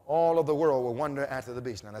 All of the world will wonder after the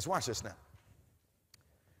beast. Now let's watch this now.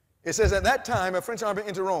 It says at that time, a French army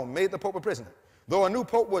entered Rome, made the Pope a prisoner. Though a new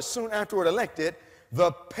Pope was soon afterward elected,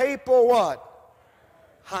 the papal what?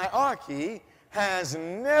 Hierarchy has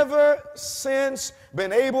never since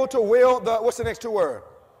been able to wield the, what's the next two words?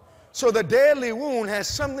 So the deadly wound has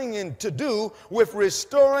something to do with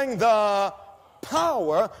restoring the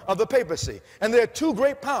power of the papacy. And there are two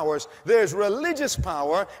great powers. There's religious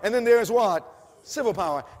power, and then there's what? Civil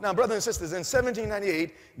power. Now, brothers and sisters, in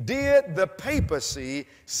 1798, did the papacy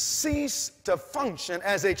cease to function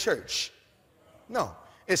as a church? No.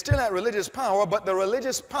 It still had religious power, but the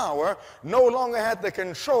religious power no longer had the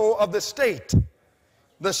control of the state.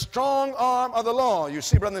 The strong arm of the law. You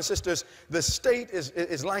see, brothers and sisters, the state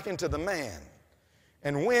is likened to the man.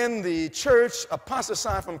 And when the church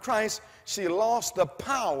apostatized from Christ, she lost the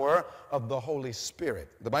power of the Holy Spirit.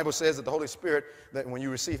 The Bible says that the Holy Spirit, that when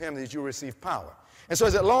you receive him, that you receive power. And so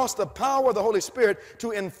as it lost the power of the Holy Spirit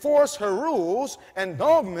to enforce her rules and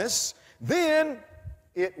dogmas, then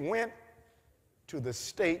it went to the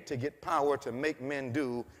state to get power to make men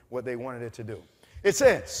do what they wanted it to do. It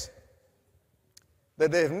says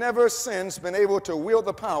that they've never since been able to wield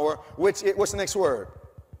the power, which what's the next word?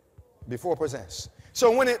 Before possessed.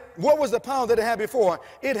 So what was the power that it had before?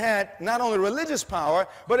 It had not only religious power,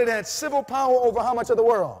 but it had civil power over how much of the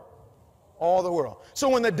world? All the world. So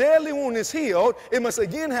when the deadly wound is healed, it must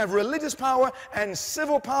again have religious power and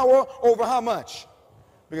civil power over how much?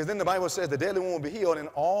 Because then the Bible says the deadly wound will be healed and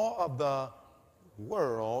all of the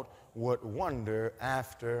world would wonder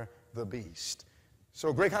after the beast.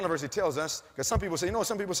 So great controversy tells us, because some people say, you know,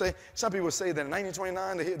 some people say that in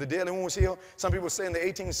 1929 the deadly wound was healed. Some people say in the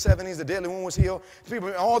 1870s the deadly wound was healed.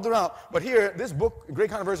 People all throughout. But here, this book, Great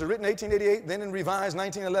Controversy, written in 1888, then in revised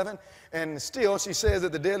 1911, and still she says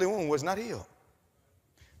that the deadly wound was not healed.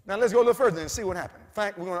 Now let's go a little further and see what happened. In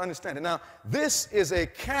fact, we're going to understand it. Now, this is a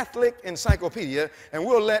Catholic encyclopedia, and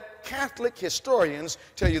we'll let Catholic historians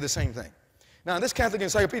tell you the same thing. Now, this Catholic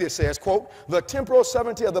encyclopedia says, quote, the temporal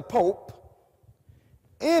sovereignty of the Pope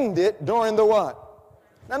ended during the what?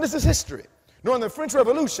 Now, this is history. During the French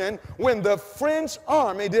Revolution, when the French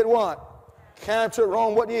army did what? Captured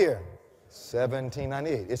Rome what year?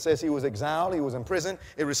 1798. It says he was exiled, he was in prison,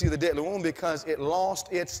 it received the deadly wound because it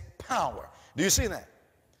lost its power. Do you see that?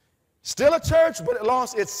 Still a church, but it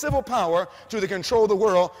lost its civil power to control the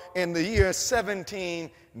world in the year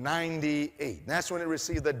 1798. That's when it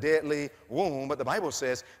received the deadly wound. But the Bible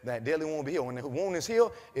says that deadly wound will be healed. When the wound is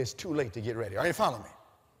healed, it's too late to get ready. Are you following me?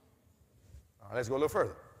 All right, let's go a little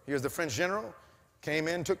further. Here's the French general. Came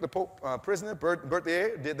in, took the Pope prisoner, burnt the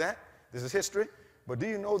air, did that. This is history. But do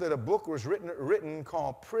you know that a book was written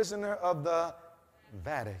called Prisoner of the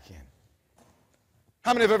Vatican?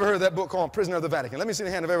 How many have ever heard of that book called Prisoner of the Vatican? Let me see the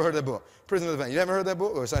hand if ever heard of that book. Prisoner of the Vatican. You haven't heard that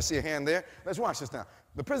book? Or so I see a hand there. Let's watch this now.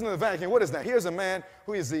 The Prisoner of the Vatican, what is that? Here's a man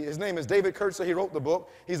who is his name is David Kurtzer. He wrote the book.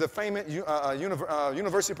 He's a famous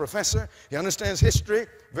university professor. He understands history,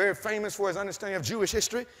 very famous for his understanding of Jewish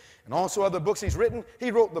history, and also other books he's written. He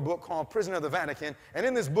wrote the book called Prisoner of the Vatican, and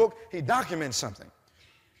in this book, he documents something.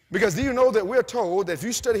 Because do you know that we're told that if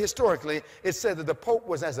you study historically, it said that the Pope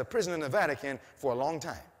was as a prisoner in the Vatican for a long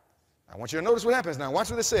time. I want you to notice what happens now. Watch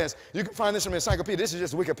what it says. You can find this from encyclopedia. This is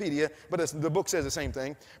just Wikipedia, but the book says the same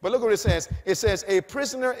thing. But look what it says. It says, a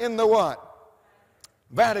prisoner in the what?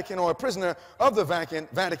 Vatican, or a prisoner of the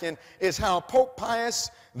Vatican is how Pope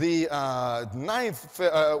Pius the Ninth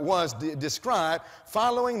was described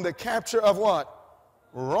following the capture of what?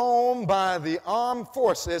 Rome by the armed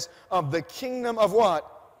forces of the kingdom of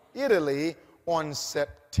what? Italy on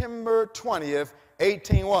September 20th,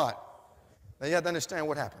 18 what? Now you have to understand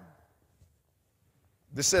what happened.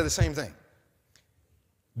 This said the same thing.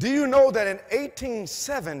 Do you know that in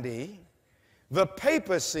 1870, the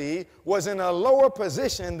papacy was in a lower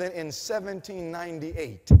position than in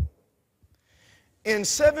 1798? In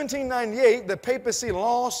 1798, the papacy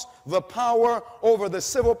lost the power over the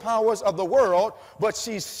civil powers of the world, but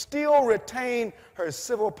she still retained her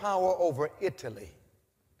civil power over Italy.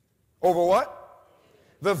 Over what?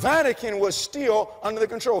 The Vatican was still under the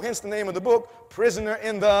control, hence the name of the book, Prisoner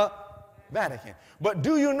in the Vatican. But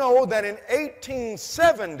do you know that in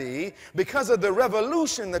 1870, because of the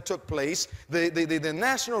revolution that took place, the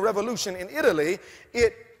national revolution in Italy,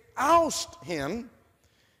 it ousted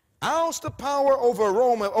the power over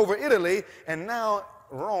Rome, over Italy, and now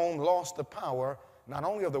Rome lost the power not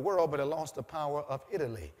only of the world, but it lost the power of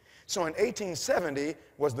Italy. So in 1870,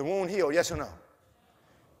 was the wound healed, yes or no?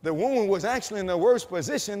 The wound was actually in a worse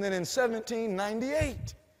position than in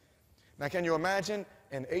 1798. Now can you imagine?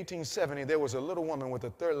 In 1870, there was a little woman with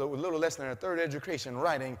a little less than a third education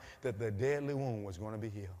writing that the deadly wound was going to be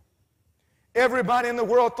healed. Everybody in the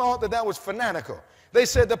world thought that that was fanatical. They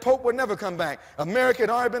said the Pope would never come back. America had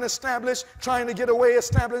already been established, trying to get away,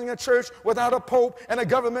 establishing a church without a Pope and a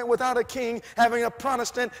government without a king, having a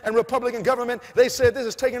Protestant and Republican government. They said this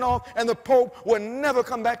is taking off and the Pope would never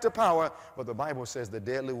come back to power. But the Bible says the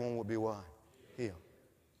deadly wound would be what? Healed.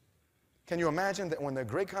 Can you imagine that when the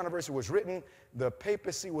Great Controversy was written, the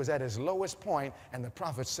papacy was at its lowest point, and the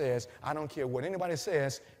prophet says, I don't care what anybody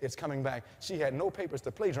says, it's coming back. She had no papers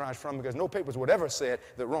to plagiarize from because no papers would ever said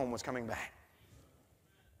that Rome was coming back.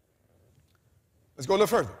 Let's go a little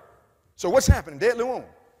further. So what's happening? Deadly wound.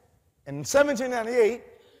 In 1798,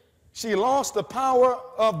 she lost the power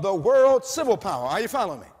of the world civil power. Are you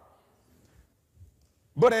following me?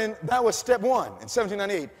 But that was step one in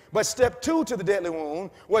 1798. But step two to the deadly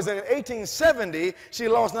wound was that in 1870, she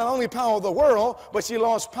lost not only power of the world, but she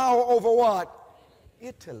lost power over what?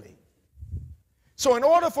 Italy. So in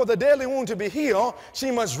order for the deadly wound to be healed,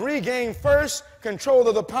 she must regain first control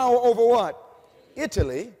of the power over what?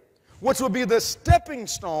 Italy, which would be the stepping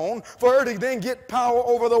stone for her to then get power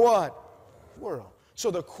over the what? World.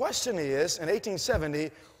 So the question is, in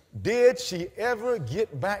 1870, did she ever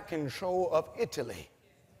get back control of Italy?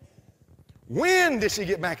 When did she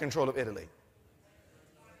get back control of Italy?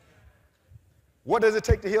 What does it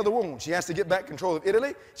take to heal the wound? She has to get back control of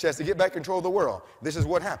Italy. She has to get back control of the world. This is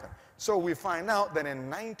what happened. So we find out that in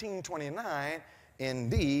 1929,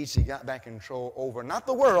 indeed, she got back control over not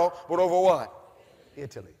the world, but over what?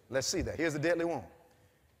 Italy. Let's see that. Here's the deadly wound.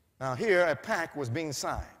 Now here, a pact was being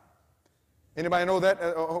signed. Anybody know that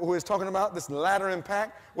who is talking about? This Lateran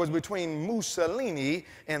Pact was between Mussolini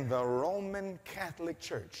and the Roman Catholic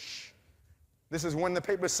Church. This is when the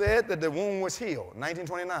paper said that the wound was healed,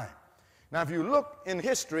 1929. Now, if you look in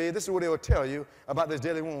history, this is what they will tell you about this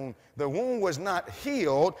deadly wound. The wound was not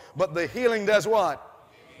healed, but the healing does what?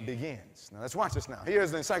 Begins. Now, let's watch this now.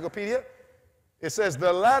 Here's the encyclopedia. It says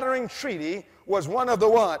the Lateran Treaty was one of the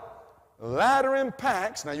what? Lateran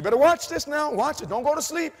Pacts. Now, you better watch this now. Watch it. Don't go to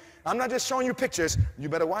sleep. I'm not just showing you pictures. You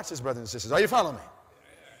better watch this, brothers and sisters. Are you following me?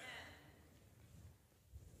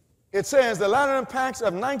 It says the Lateran Pacts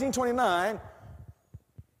of 1929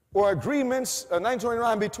 or agreements of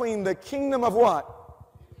 1929 between the kingdom of what?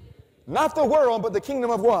 Not the world, but the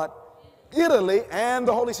kingdom of what? Italy and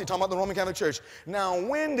the Holy See. Talking about the Roman Catholic Church. Now,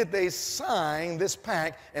 when did they sign this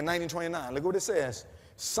pact in 1929? Look what it says.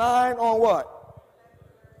 Signed on what?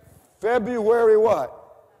 February what?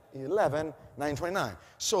 11, 1929.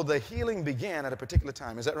 So the healing began at a particular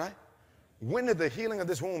time. Is that right? When did the healing of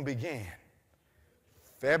this wound begin?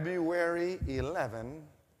 February 11,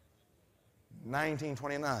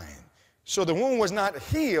 1929. So the wound was not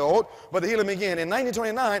healed, but the healing began. In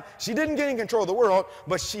 1929, she didn't gain control of the world,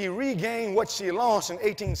 but she regained what she lost in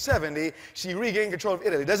 1870. She regained control of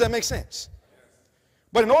Italy. Does that make sense?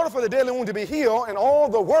 But in order for the deadly wound to be healed and all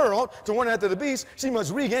the world to run after the beast, she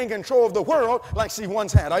must regain control of the world like she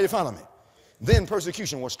once had. Are you following me? Then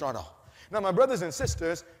persecution will start off. Now, my brothers and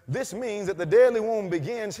sisters, this means that the deadly wound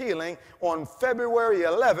begins healing on February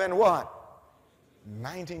 11, what?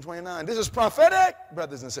 1929. This is prophetic,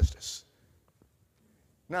 brothers and sisters.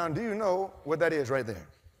 Now, do you know what that is right there?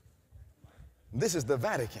 This is the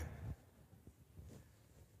Vatican.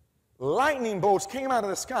 Lightning bolts came out of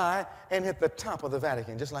the sky and hit the top of the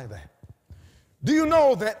Vatican, just like that. Do you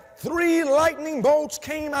know that 3 lightning bolts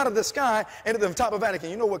came out of the sky and hit the top of the Vatican?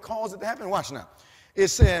 You know what caused it to happen? Watch now. It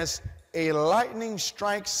says, a lightning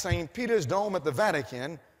strikes St. Peter's Dome at the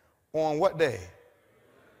Vatican on what day?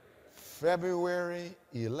 February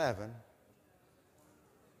 11,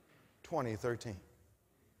 2013.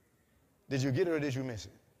 Did you get it or did you miss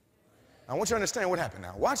it? I want you to understand what happened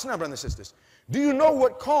now. Watch now, brothers and sisters. Do you know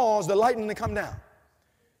what caused the lightning to come down?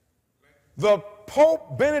 The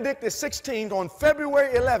Pope Benedict XVI on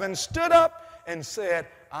February 11 stood up and said,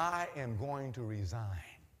 I am going to resign.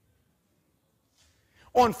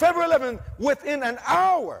 On February 11, within an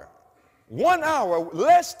hour, 1 hour,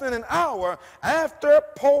 less than an hour after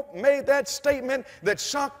Pope made that statement that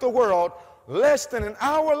shocked the world, less than an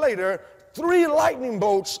hour later, 3 lightning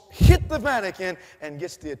bolts hit the Vatican and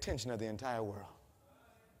gets the attention of the entire world.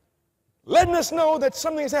 Letting us know that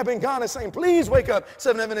something is happening. God is saying, please wake up,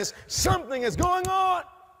 Seventh Adventists. Something is going on.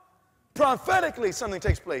 Prophetically, something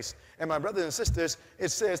takes place. And my brothers and sisters, it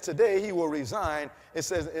says today he will resign. It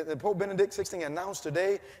says Pope Benedict XVI announced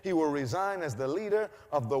today he will resign as the leader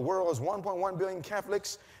of the world's 1.1 billion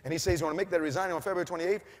Catholics. And he says he's going to make that resigning on February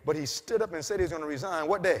 28th. But he stood up and said he's going to resign.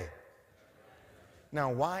 What day?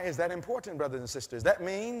 Now, why is that important, brothers and sisters? That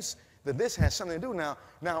means that this has something to do now.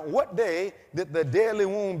 Now, what day did the deadly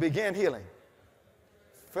wound begin healing?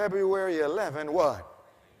 February 11, what?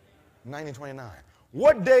 1929.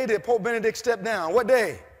 What day did Pope Benedict step down? What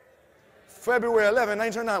day? February 11,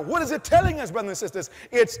 1929. What is it telling us, brothers and sisters?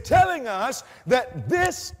 It's telling us that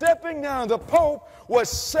this stepping down of the Pope was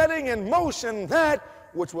setting in motion that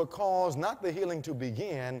which would cause not the healing to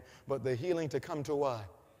begin, but the healing to come to what?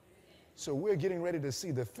 So we're getting ready to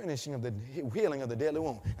see the finishing of the healing of the deadly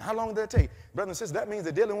wound. How long did that take? Brothers and sisters, that means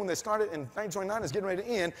the deadly wound that started in 1929 is getting ready to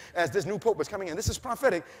end as this new pope is coming in. This is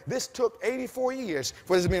prophetic. This took 84 years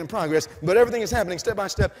for this to be in progress, but everything is happening step by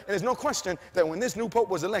step. And there's no question that when this new pope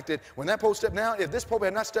was elected, when that pope stepped down, if this pope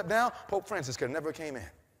had not stepped down, Pope Francis could have never came in.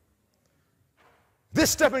 This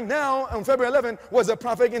stepping down on February 11 was a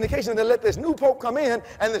prophetic indication that let this new pope come in,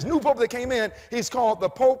 and this new pope that came in, he's called the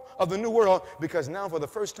Pope of the New World, because now for the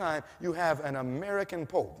first time you have an American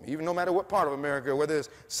pope. Even no matter what part of America, whether it's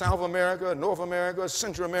South America, North America,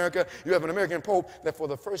 Central America, you have an American pope that for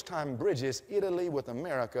the first time bridges Italy with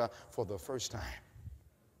America for the first time.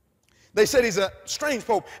 They said he's a strange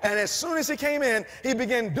pope, and as soon as he came in, he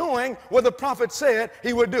began doing what the prophet said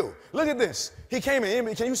he would do. Look at this. He came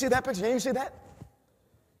in. Can you see that picture? Can you see that?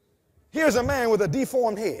 Here's a man with a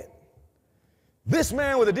deformed head. This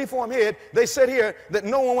man with a deformed head, they said here that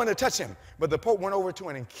no one wanted to touch him, but the Pope went over to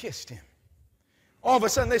him and kissed him. All of a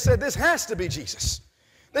sudden they said, this has to be Jesus.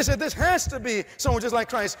 They said, this has to be someone just like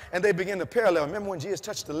Christ, and they began to parallel. Remember when Jesus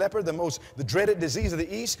touched the leper, the dreaded disease of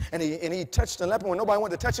the East, and he touched the leper when nobody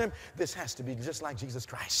wanted to touch him? This has to be just like Jesus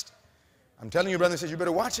Christ. I'm telling you, brothers and sisters, you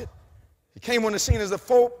better watch it. He came on the scene as the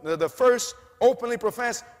first openly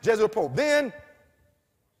professed Jesuit Pope. Then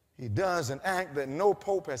He does an act that no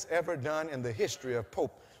pope has ever done in the history of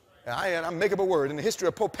pope. I make up a word, in the history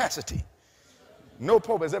of popacity. No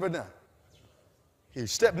pope has ever done. He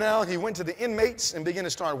stepped down, he went to the inmates and began to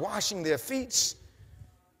start washing their feet.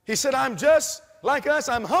 He said, I'm just like us,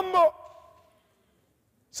 I'm humble.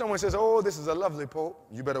 Someone says, oh, this is a lovely pope.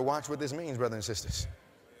 You better watch what this means, brothers and sisters.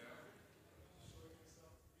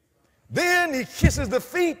 Then he kisses the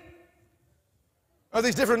feet of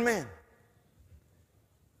these different men.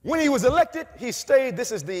 When he was elected, he stayed.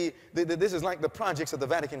 This is like the projects of the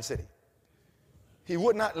Vatican City. He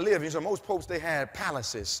would not live. So most popes, they had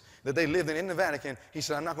palaces that they lived in the Vatican. He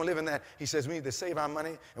said, I'm not going to live in that. He says, we need to save our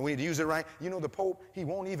money and we need to use it right. You know, the Pope, he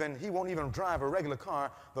won't even drive a regular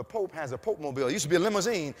car. The Pope has a Pope mobile. It used to be a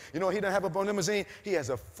limousine. You know, he doesn't have a limousine. He has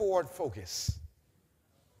a Ford Focus.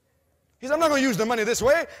 He said, I'm not going to use the money this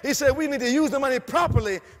way. He said, we need to use the money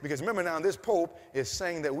properly. Because remember now, this Pope is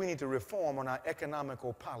saying that we need to reform on our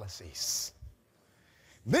economical policies.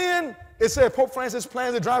 Then it said Pope Francis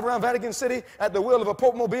plans to drive around Vatican City at the wheel of a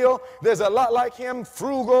Pope mobile. There's a lot like him,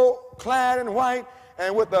 frugal, clad in white,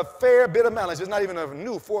 and with a fair bit of mileage. It's not even a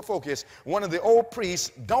new Ford Focus. One of the old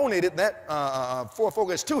priests donated that Ford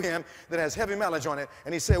Focus to him that has heavy mileage on it,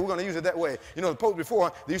 and he said, we're going to use it that way. You know, the Pope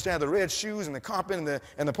before, they used to have the red shoes and the carpet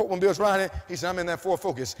and the Pope mobiles riding. He said, I'm in that Ford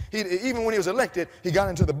Focus. Even when he was elected, he got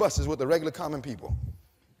into the buses with the regular common people.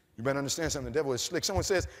 You better understand something. The devil is slick. Someone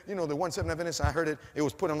says, you know, the 1-7 Adventist, I heard it. It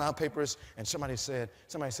was put on our papers, and somebody says,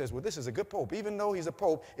 well, this is a good pope. Even though he's a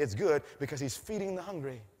pope, it's good because he's feeding the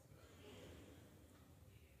hungry.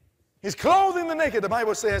 He's clothing the naked. The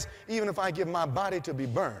Bible says, even if I give my body to be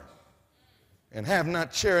burned and have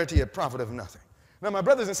not charity, it profiteth nothing. Now, my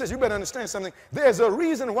brothers and sisters, you better understand something. There's a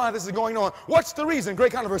reason why this is going on. What's the reason?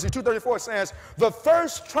 Great Controversy 234 says, the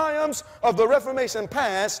first triumphs of the Reformation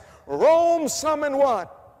past, Rome summoned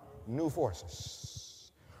what? New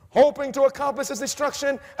forces. Hoping to accomplish its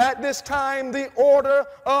destruction, at this time the order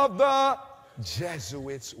of the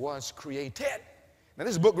Jesuits was created. Now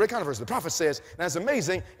this is a book, Great Controversy. The prophet says, and it's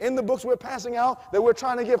amazing, in the books we're passing out that we're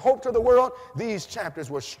trying to give hope to the world, these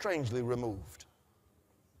chapters were strangely removed.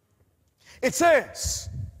 It says,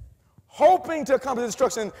 hoping to accomplish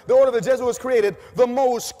destruction, the order of the Jesuits was created, the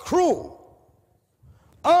most cruel,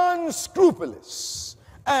 unscrupulous,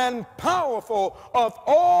 and powerful of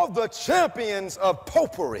all the champions of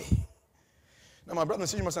popery. Now, my brothers and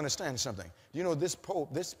sisters, you must understand something. You know, this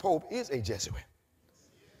pope is a Jesuit.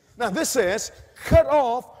 Now, this says, cut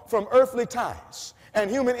off from earthly ties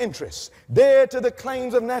and human interests, dead to the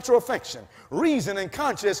claims of natural affection, reason and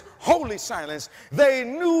conscience, holy silence. They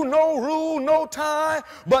knew no rule, no tie,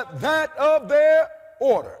 but that of their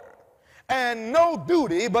order, and no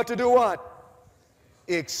duty but to do what?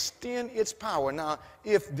 Extend its power. Now,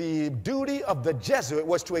 if the duty of the Jesuit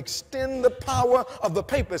was to extend the power of the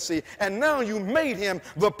papacy, and now you made him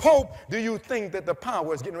the Pope, do you think that the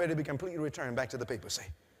power is getting ready to be completely returned back to the papacy?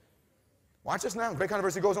 Watch this now. Great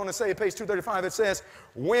Controversy goes on to say, page 235, it says,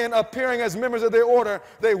 when appearing as members of their order,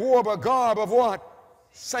 they wore a garb of what?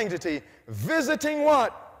 Sanctity. Visiting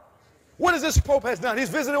what? What is this Pope has done? He's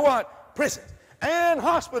visited what? Prisons and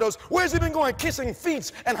hospitals. Where's he been going? Kissing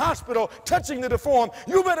feet and hospital, touching the deformed.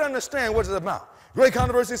 You better understand what it's about. Great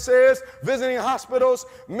Controversy says, visiting hospitals,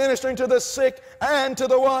 ministering to the sick and to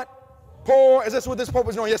the what? Poor. Is this what this Pope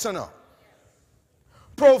is doing? Yes or no?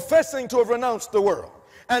 Professing to have renounced the world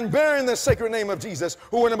and bearing the sacred name of Jesus,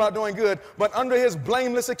 who went about doing good, but under his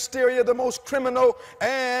blameless exterior, the most criminal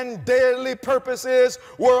and deadly purposes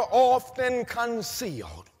were often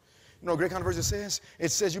concealed. You know what Great Controversy says? It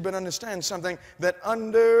says you better understand something, that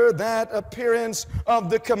under that appearance of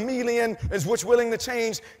the chameleon, is which willing to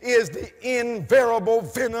change, is the invariable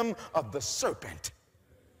venom of the serpent.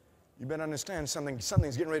 You better understand something.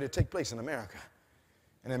 Something's getting ready to take place in America.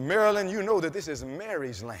 And in Maryland, you know that this is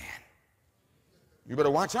Mary's land. You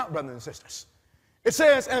better watch out, brothers and sisters. It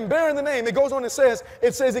says, and bearing the name, it goes on and says,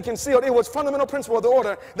 it concealed. It was fundamental principle of the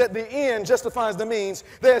order that the end justifies the means.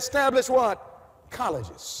 They established what?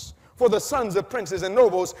 Colleges for the sons of princes and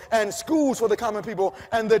nobles, and schools for the common people,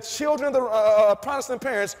 and the children of the Protestant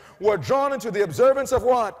parents were drawn into the observance of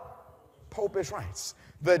what? Popish rites.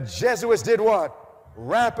 The Jesuits did what?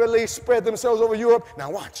 Rapidly spread themselves over Europe. Now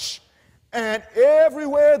watch. And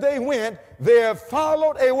everywhere they went, there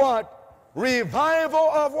followed a what? Revival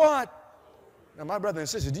of what? Now, my brothers and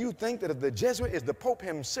sisters, do you think that if the Jesuit is the Pope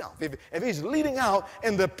himself, if he's leading out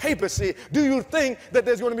in the papacy, do you think that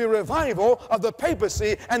there's going to be a revival of the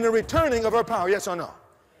papacy and the returning of her power? Yes or no?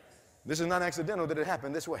 This is not accidental that it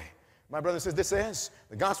happened this way. My brother says, this says,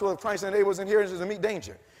 the gospel of Christ enables adherents to meet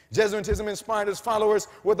danger. Jesuitism inspired its followers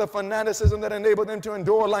with a fanaticism that enabled them to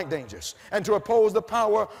endure like dangers and to oppose the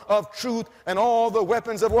power of truth and all the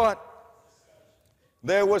weapons of what?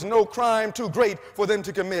 There was no crime too great for them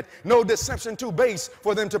to commit, no deception too base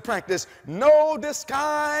for them to practice, no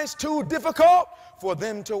disguise too difficult for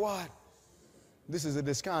them to what? This is a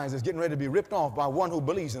disguise that's getting ready to be ripped off by one who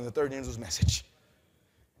believes in the third angel's message.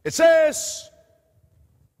 It says,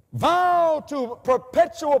 vow to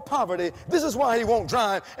perpetual poverty. This is why he won't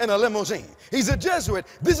drive in a limousine. He's a Jesuit.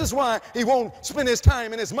 This is why he won't spend his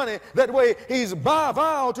time and his money that way. He's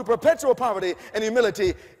vowed to perpetual poverty and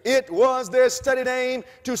humility. It was their studied aim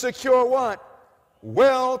to secure what?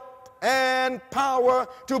 Wealth and power,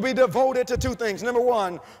 to be devoted to two things. Number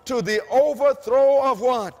one, to the overthrow of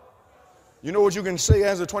what? You know what you can say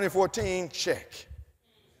as of 2014? Check.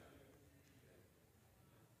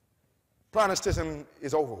 Protestantism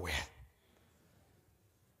is over with.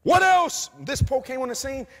 What else? This Pope came on the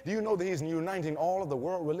scene. Do you know that he's uniting all of the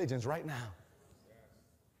world religions right now?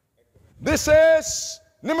 This says,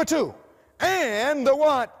 number two, and the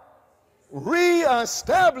what?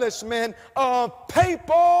 Reestablishment of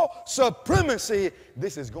papal supremacy.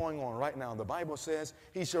 This is going on right now. The Bible says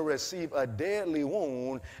he shall receive a deadly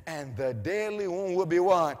wound, and the deadly wound will be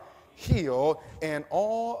what? Healed, and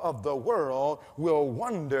all of the world will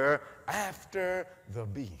wonder after the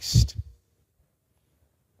beast.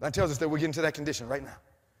 That tells us that we're getting to that condition right now.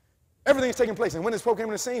 Everything is taking place, and when this Pope came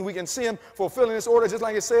on the scene, we can see him fulfilling this order, just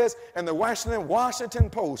like it says in the Washington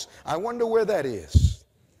Post. I wonder where that is.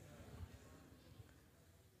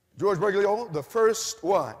 George Bergoglio, the first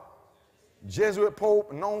what? Jesuit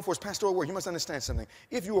Pope known for his pastoral work. You must understand something.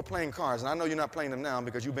 If you were playing cards, and I know you're not playing them now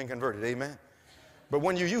because you've been converted, amen? But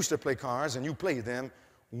when you used to play cards and you played them,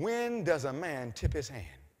 when does a man tip his hand?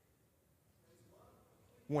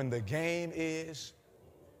 When the game is,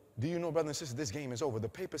 do you know, brothers and sisters, this game is over. The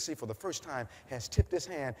papacy for the first time has tipped his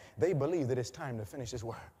hand. They believe that it's time to finish this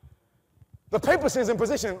work. The papacy is in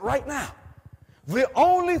position right now. The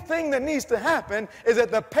only thing that needs to happen is that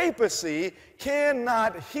the papacy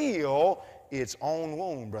cannot heal its own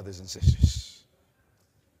wound, brothers and sisters.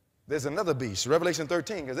 There's another beast, Revelation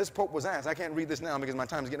 13, because this Pope was asked. I can't read this now because my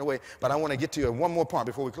time is getting away, but I want to get to one more part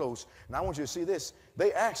before we close. Now I want you to see this.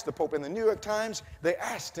 They asked the Pope in the New York Times, they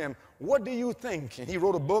asked him, what do you think? And he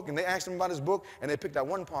wrote a book, and they asked him about his book, and they picked out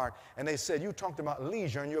one part, and they said, you talked about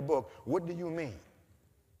leisure in your book. What do you mean?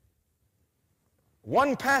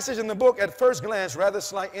 One passage in the book, at first glance, rather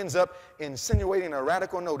slight, ends up insinuating a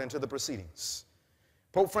radical note into the proceedings.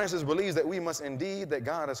 Pope Francis believes that we must indeed, that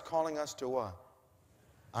God is calling us to what?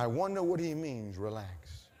 I wonder what he means,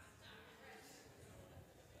 relax.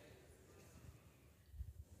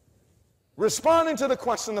 Responding to the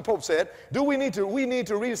question, the Pope said, we need to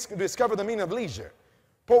rediscover the meaning of leisure.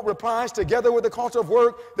 Pope replies, together with the culture of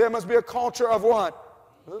work, there must be a culture of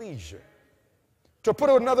what? Leisure. To put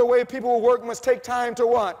it another way, people who work must take time to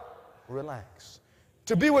what? Relax.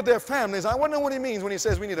 To be with their families. I wonder what he means when he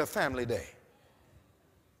says we need a family day.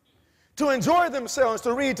 To enjoy themselves,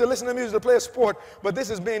 to read, to listen to music, to play a sport, but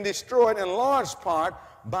this is being destroyed in large part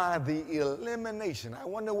by the elimination. I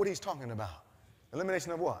wonder what he's talking about.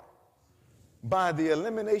 Elimination of what? By the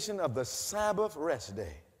elimination of the Sabbath rest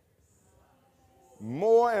day.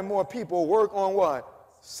 More and more people work on what?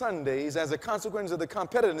 Sundays, as a consequence of the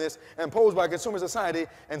competitiveness imposed by consumer society.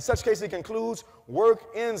 In such case, he concludes, work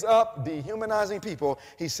ends up dehumanizing people.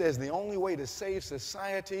 He says the only way to save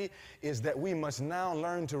society is that we must now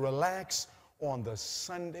learn to relax on the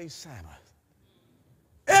Sunday Sabbath.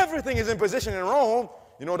 Everything is in position in Rome.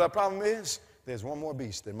 You know what that problem is? There's one more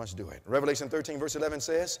beast that must do it. Revelation 13 verse 11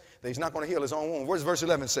 says that he's not going to heal his own wound. What does verse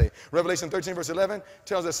 11 say? Revelation 13 verse 11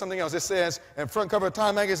 tells us something else. It says in front cover of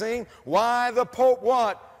Time magazine, why the Pope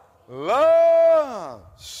what? Loves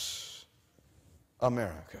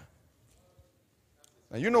America.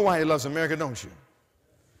 Now you know why he loves America, don't you?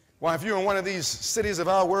 Why, if you're in one of these cities of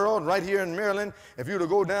our world, right here in Maryland, if you were to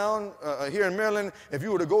go down here in Maryland, if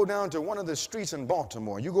you were to go down to one of the streets in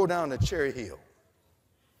Baltimore, you go down to Cherry Hill.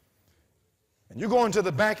 And you go into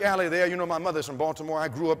the back alley there. You know, my mother's from Baltimore. I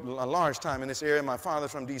grew up a large time in this area. My father's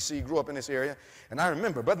from D.C., grew up in this area. And I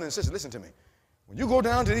remember, brothers and sisters, listen to me. When you go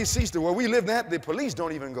down to these seats to where we lived at, the police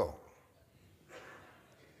don't even go.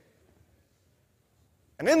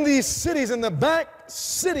 And in these cities, in the back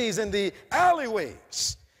cities, in the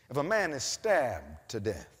alleyways, if a man is stabbed to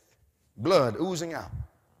death, blood oozing out,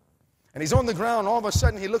 And he's on the ground, and all of a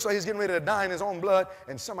sudden he looks like he's getting ready to die in his own blood,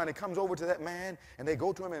 and somebody comes over to that man, and they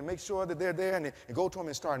go to him and make sure that they're there, and they go to him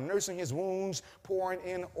and start nursing his wounds, pouring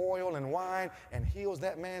in oil and wine, and heals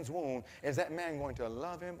that man's wound. Is that man going to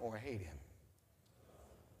love him or hate him?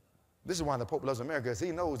 This is why the Pope loves America, because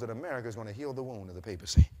he knows that America is going to heal the wound of the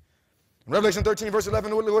papacy. In Revelation 13, verse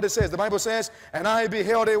 11, look what it says. The Bible says, and I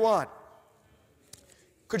beheld a what?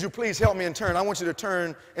 Could you please help me and turn? I want you to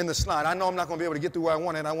turn in the slide. I know I'm not going to be able to get through where I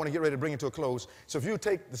want it, and I want to get ready to bring it to a close. So if you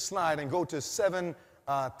take the slide and go to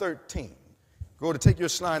 7:13. Take your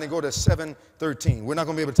slide and go to 7:13. We're not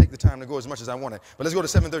going to be able to take the time to go as much as I wanted, but let's go to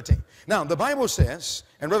 7:13. Now, the Bible says,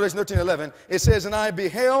 in Revelation 13:11, it says, and I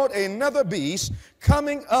beheld another beast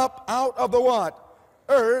coming up out of the what?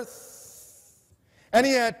 Earth. And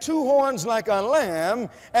he had two horns like a lamb,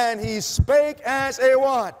 and he spake as a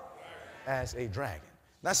what? As a dragon.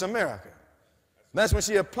 That's America. That's when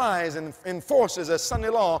she applies and enforces a Sunday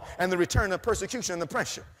law and the return of persecution and the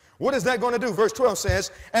pressure. What is that going to do? Verse 12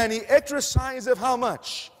 says, and he exerciseth how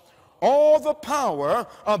much? All the power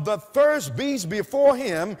of the first beast before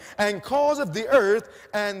him, and causeth the earth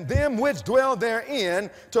and them which dwell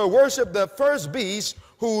therein to worship the first beast,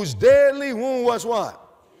 whose deadly wound was what?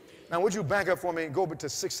 Now, would you back up for me and go to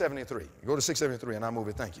 673? Go to 673 and I'll move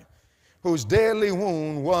it. Thank you. Whose deadly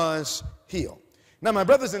wound was healed. Now, my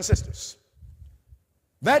brothers and sisters,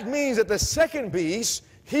 that means that the second beast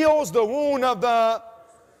heals the wound of the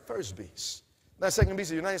first beast. That second beast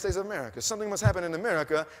is the United States of America. Something must happen in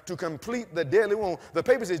America to complete the deadly wound. The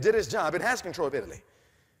papacy did its job. It has control of Italy.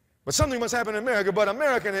 But something must happen in America, but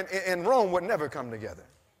America and Rome would never come together.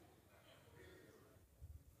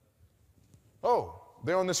 Oh,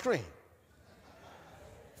 they're on the screen.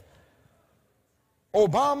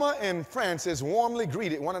 Obama and Francis warmly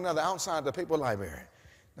greeted one another outside the papal library.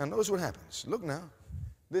 Now notice what happens. Look now.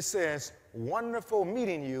 This says, wonderful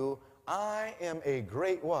meeting you. I am a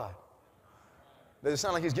great what? Does it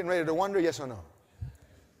sound like he's getting ready to wonder? Yes or no?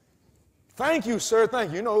 Thank you, sir.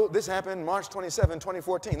 Thank you. You know, this happened March 27,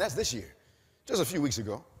 2014. That's this year. Just a few weeks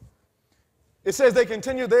ago. It says they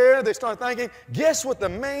continue there. They start thanking. Guess what the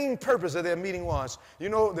main purpose of their meeting was? You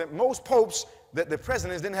know that most popes, that the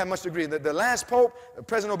presidents didn't have much to agree. The last pope,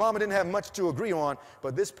 President Obama, didn't have much to agree on,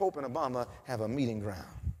 but this pope and Obama have a meeting ground.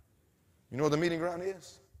 You know what the meeting ground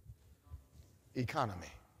is? Economy.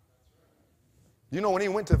 You know, when he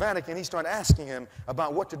went to Vatican, he started asking him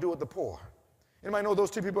about what to do with the poor. Anybody know who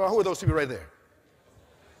those two people are? Who are those people right there?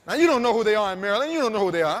 Now, you don't know who they are in Maryland. You don't know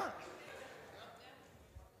who they are.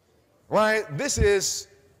 Right? This is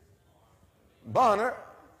Bonner,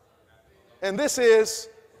 and this is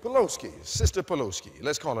Pelosi, Sister Pelosi.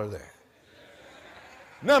 Let's call her that.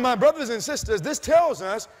 Now, my brothers and sisters, this tells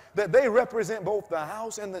us that they represent both the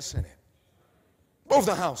House and the Senate. Both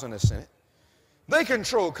the House and the Senate. They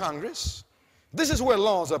control Congress. This is where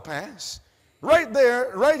laws are passed. Right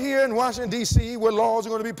there, right here in Washington, D.C., where laws are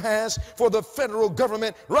going to be passed for the federal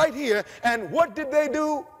government, right here. And what did they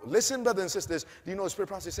do? Listen, brothers and sisters, do you know what Spirit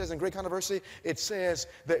Prophecy says in Great Controversy? It says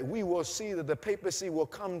that we will see that the papacy will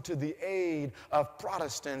come to the aid of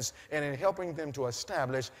Protestants and in helping them to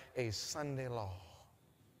establish a Sunday law.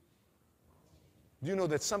 Do you know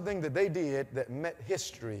that something that they did that met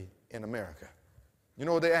history in America? You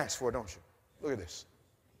know what they asked for, don't you? Look at this.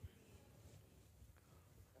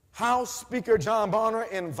 House Speaker John Bonner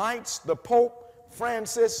invites the Pope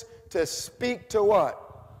Francis to speak to what?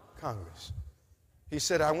 Congress. He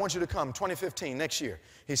said, I want you to come 2015, next year.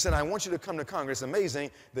 He said, I want you to come to Congress.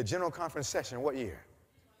 Amazing, the General Conference session, what year?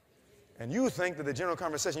 And you think that the General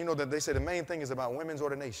Conference session, you know that they say the main thing is about women's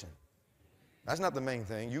ordination. That's not the main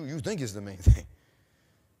thing. You think it's the main thing.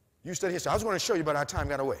 You study history. I was going to show you, but our time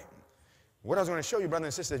got away. What I was going to show you, brothers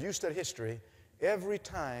and sisters, if you study history, every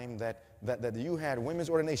time that you had women's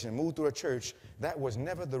ordination move through a church, that was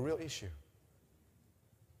never the real issue.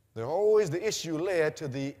 Always the issue led to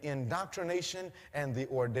the indoctrination and the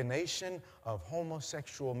ordination of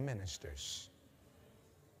homosexual ministers.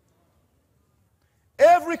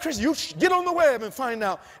 Every Christian, you get on the web and find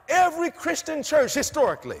out, every Christian church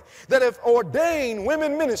historically that have ordained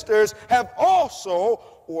women ministers have also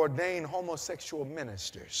ordained homosexual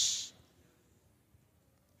ministers.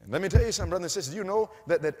 And let me tell you something, brothers and sisters. You know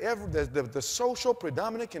that the social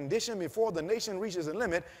predominant condition before the nation reaches a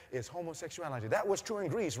limit is homosexuality. That was true in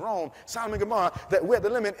Greece, Rome, Sodom and Gomorrah, that we're at the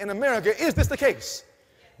limit. In America, is this the case?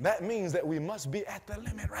 That means that we must be at the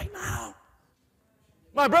limit right now.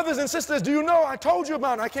 My brothers and sisters, do you know, I told you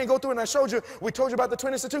about it. I can't go through it, and I showed you. We told you about the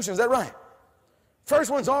twin institutions. Is that right? First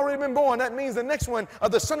one's already been born. That means the next one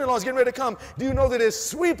of the son-in-law is getting ready to come. Do you know that it's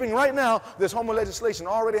sweeping right now? This homo legislation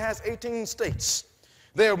already has 18 states.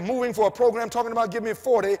 They're moving for a program talking about give me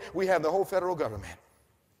 40. We have the whole federal government.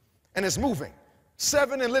 And it's moving.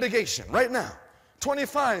 7 in litigation right now.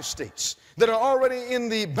 25 states that are already in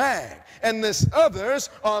the bag. And this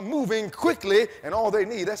others are moving quickly, and all they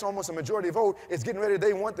need, that's almost a majority vote, is getting ready.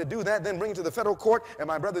 They want to do that, then bring it to the federal court. And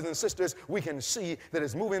my brothers and sisters, we can see that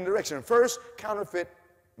it's moving in the direction. First, counterfeit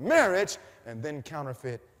marriage, and then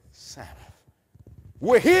counterfeit Sabbath.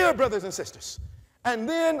 We're here, brothers and sisters. And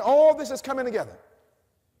then all this is coming together.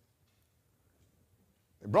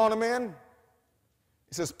 They brought him in.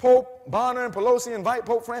 It says Pope Bonner and Pelosi invite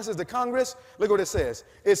Pope Francis to Congress. Look what it says.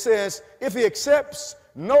 It says, if he accepts,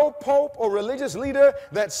 no pope or religious leader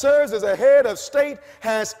that serves as a head of state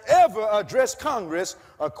has ever addressed Congress,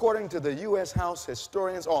 according to the U.S. House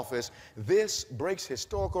Historian's Office. This breaks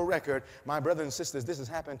historical record. My brothers and sisters, this has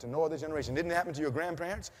happened to no other generation. Didn't it happen to your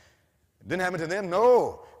grandparents? Didn't happen to them?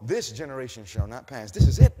 No. This generation shall not pass. This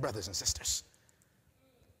is it, brothers and sisters.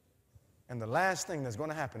 And the last thing that's going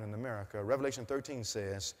to happen in America, Revelation 13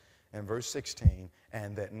 says in verse 16,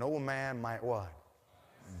 and that no man might what?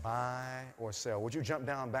 Buy or sell. Would you jump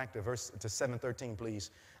down back to 7:13,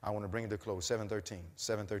 please? I want to bring it to close. 7:13.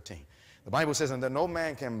 7:13. The Bible says, and that no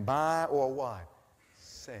man can buy or what?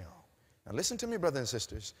 Sell. Now listen to me, brothers and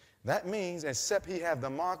sisters. That means except he have the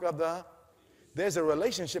mark of the, there's a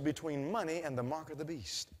relationship between money and the mark of the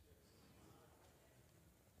beast.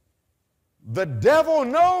 The devil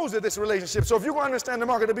knows that this relationship. So if you're going to understand the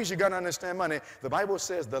mark of the beast, you've got to understand money. The Bible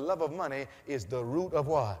says the love of money is the root of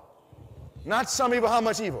what? Not some evil, how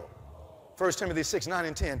much evil? 1 Timothy 6, 9,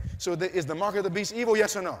 and 10. So is the mark of the beast evil,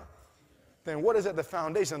 yes or no? Then what is at the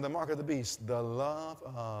foundation of the mark of the beast? The love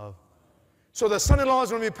of. So the son-in-law is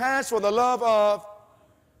going to be passed for the love of.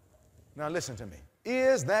 Now listen to me.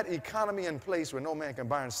 Is that economy in place where no man can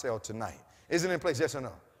buy and sell tonight? Is it in place, yes or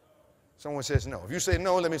no? Someone says no. If you say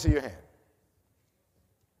no, let me see your hand.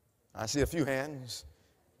 I see a few hands.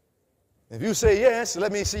 If you say yes, let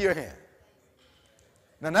me see your hand.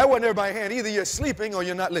 Now, that wasn't everybody's hand. Either you're sleeping or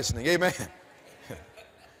you're not listening. Amen.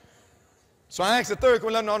 So I asked the third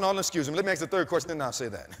question. No, excuse me. Let me ask the third question, then I'll say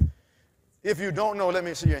that. If you don't know, let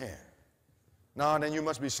me see your hand. No, then you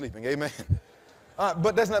must be sleeping. Amen.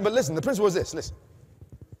 But that's not. But listen, the principle is this. Listen.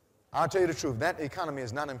 I'll tell you the truth. That economy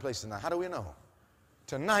is not in place tonight. How do we know?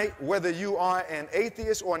 Tonight, whether you are an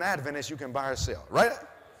atheist or an Adventist, you can buy or sell. Right?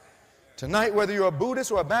 Tonight, whether you're a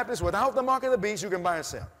Buddhist or a Baptist, without the mark of the beast, you can buy and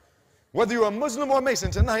sell. Whether you're a Muslim or a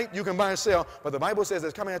Mason, tonight you can buy and sell. But the Bible says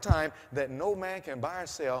there's coming a time that no man can buy or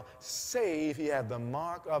sell save he have the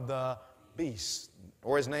mark of the beast,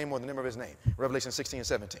 or his name, or the name of his name. Revelation 16 and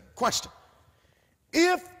 17. Question.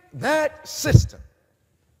 If that system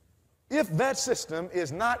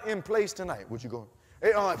is not in place tonight, would you go?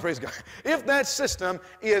 Hey, all right, praise God. If that system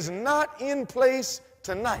is not in place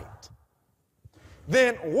tonight,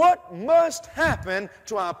 then what must happen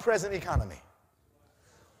to our present economy?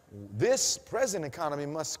 This present economy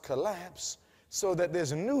must collapse so that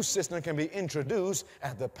there's a new system that can be introduced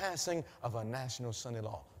at the passing of a national Sunday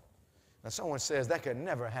law. Now, someone says that could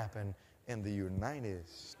never happen in the United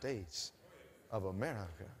States of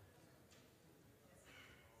America.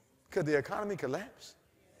 Could the economy collapse?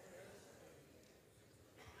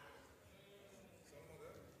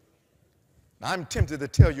 Now, I'm tempted to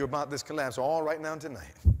tell you about this collapse all right now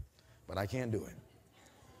tonight, but I can't do it.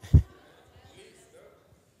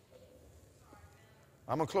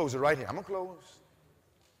 I'm going to close it right here. I'm going to close.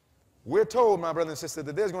 We're told, my brother and sister,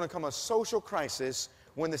 that there's going to come a social crisis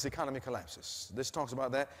when this economy collapses. This talks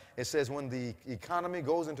about that. It says when the economy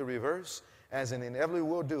goes into reverse, as it inevitably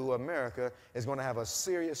will do, America is going to have a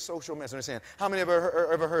serious social mess. Understand? How many have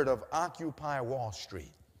ever heard of Occupy Wall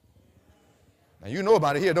Street? Now, you know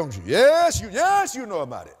about it here, don't you? Yes, you know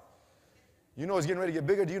about it. You know it's getting ready to get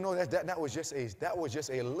bigger. Do you know that was just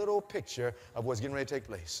a little picture of what's getting ready to take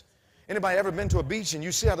place? Anybody ever been to a beach and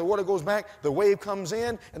you see how the water goes back? The wave comes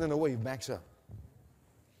in and then the wave backs up.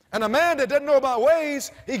 And a man that doesn't know about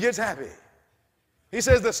waves, he gets happy. He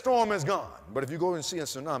says the storm is gone. But if you go and see a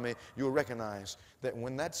tsunami, you'll recognize that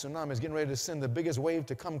when that tsunami is getting ready to send the biggest wave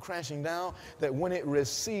to come crashing down, that when it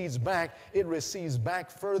recedes back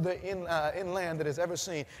further inland than it's ever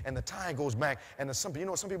seen, and the tide goes back. And you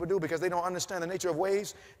know what some people do because they don't understand the nature of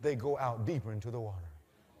waves? They go out deeper into the water.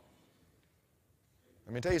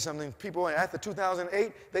 Let me tell you something. People after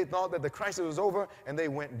 2008, they thought that the crisis was over, and they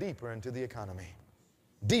went deeper into the economy,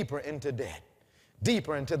 deeper into debt,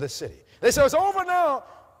 deeper into the city. They said, it's over now.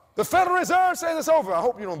 The Federal Reserve says it's over. I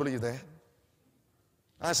hope you don't believe that.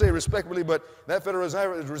 I say respectfully, but that Federal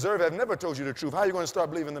Reserve have never told you the truth. How are you going to start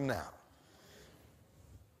believing them now?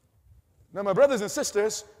 Now, my brothers and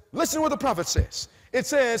sisters, listen to what the prophet says. It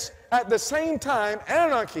says, at the same time,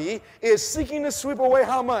 anarchy is seeking to sweep away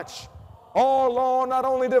how much? All law, not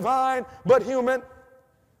only divine, but human.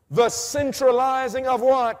 The centralizing of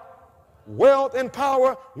what? Wealth and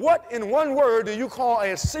power. What in one word do you call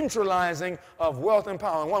a centralizing of wealth and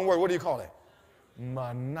power? In one word, what do you call it?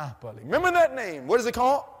 Monopoly. Remember that name. What is it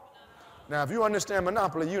called? Now, if you understand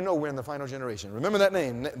monopoly, you know we're in the final generation. Remember that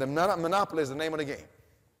name. The monopoly is the name of the game.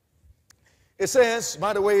 It says,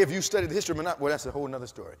 by the way, if you study the history of monopoly, well, that's a whole other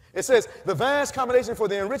story. It says, the vast combination for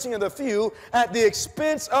the enriching of the few at the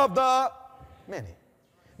expense of the many.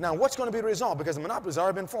 Now, what's going to be the result? Because the monopoly has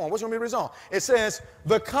already been formed. What's going to be the result? It says,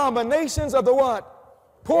 the combinations of the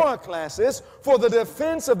what? Poorer classes for the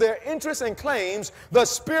defense of their interests and claims, the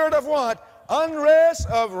spirit of what? Unrest,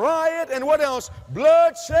 of riot, and what else?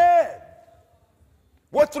 Bloodshed.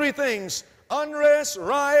 What three things? Unrest,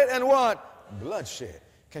 riot, and what? Bloodshed.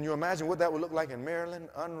 Can you imagine what that would look like in Maryland?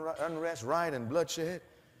 Unrest, riot, and bloodshed?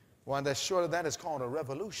 Well, that's short of that is called a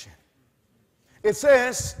revolution. It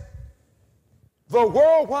says, the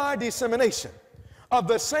worldwide dissemination of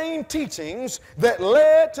the same teachings that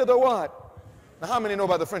led to the what? Now, how many know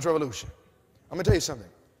about the French Revolution? I'm going to tell you something.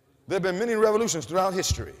 There have been many revolutions throughout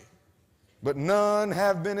history, but none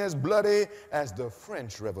have been as bloody as the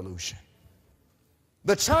French Revolution.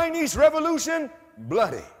 The Chinese Revolution,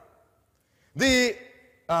 bloody. The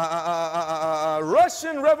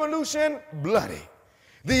Russian Revolution, bloody.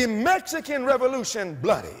 The Mexican Revolution,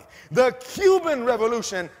 bloody. The Cuban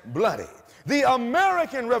Revolution, bloody. The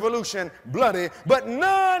American Revolution, bloody. But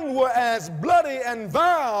none were as bloody and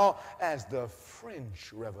vile as the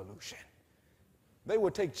French Revolution. They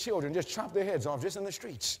would take children, just chop their heads off just in the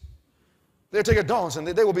streets. They'll take adults and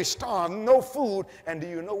they will be starved, no food. And do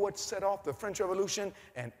you know what set off the French Revolution?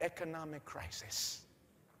 An economic crisis.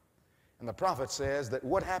 And the prophet says that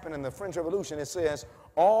what happened in the French Revolution, it says,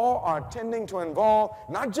 all are tending to involve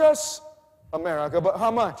not just America, but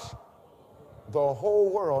how much? The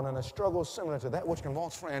whole world in a struggle similar to that which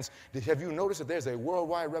involves France. Have you noticed that there's a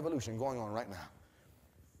worldwide revolution going on right now?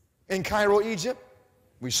 In Cairo, Egypt,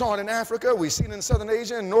 we saw it in Africa, we see it in Southern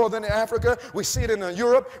Asia, in Northern Africa, we see it in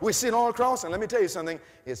Europe, we see it all across, and let me tell you something,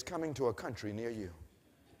 it's coming to a country near you.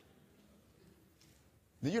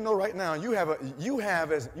 Do you know right now you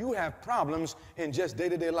have problems in just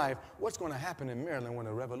day-to-day life? What's going to happen in Maryland when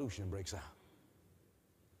a revolution breaks out?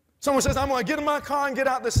 Someone says, I'm going to get in my car and get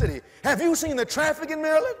out the city. Have you seen the traffic in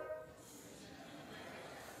Maryland?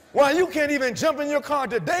 Why, you can't even jump in your car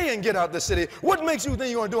today and get out the city. What makes you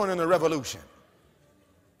think you're going to do it in a revolution?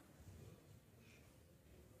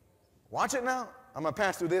 Watch it now. I'm going to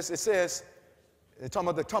pass through this. It says, talking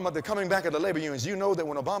about the coming back of the labor unions. You know that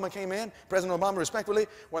when Obama came in, President Obama, respectfully,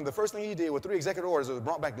 one of the first things he did with 3 executive orders was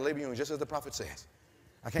brought back the labor unions, just as the prophet says.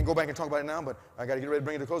 I can't go back and talk about it now, but I got to get ready to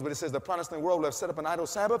bring it to close. But it says the Protestant world will have set up an idol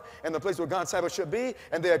Sabbath and the place where God's Sabbath should be,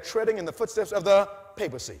 and they are treading in the footsteps of the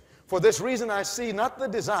papacy. For this reason, I see not the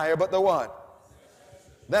desire, but the what?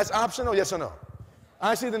 That's optional, yes or no?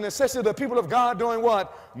 I see the necessity of the people of God doing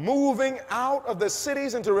what? Moving out of the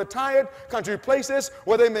cities into retired country places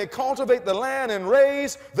where they may cultivate the land and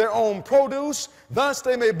raise their own produce. Thus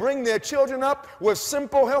they may bring their children up with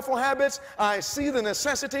simple, helpful habits. I see the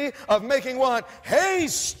necessity of making what?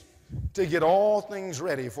 Haste to get all things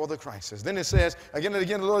ready for the crisis. Then it says, again and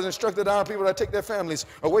again, the Lord has instructed our people to take their families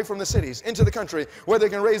away from the cities into the country where they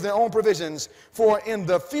can raise their own provisions. For in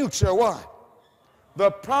the future, what? The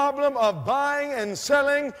problem of buying and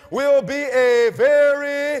selling will be a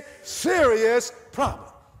very serious problem.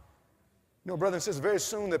 You know, brothers and sisters, very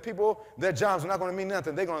soon the people, their jobs are not going to mean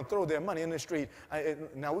nothing. They're going to throw their money in the street.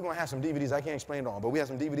 Now, we're going to have some DVDs. I can't explain it all, but we have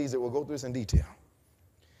some DVDs that will go through this in detail.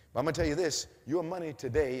 But I'm going to tell you this. Your money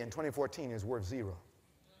today in 2014 is worth zero.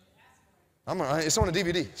 It's on the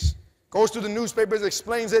DVDs. Goes through the newspapers,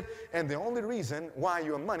 explains it, and the only reason why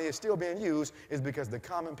your money is still being used is because the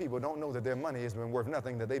common people don't know that their money has been worth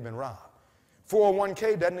nothing, that they've been robbed.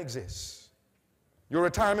 401k doesn't exist. Your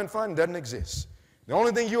retirement fund doesn't exist. The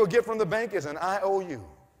only thing you'll get from the bank is an IOU.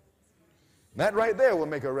 That right there will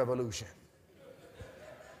make a revolution.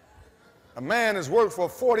 A man has worked for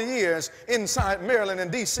 40 years inside Maryland and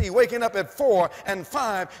D.C., waking up at 4 and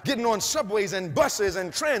 5, getting on subways and buses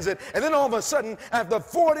and transit, and then all of a sudden, after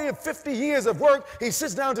 40 or 50 years of work, he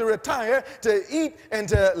sits down to retire, to eat and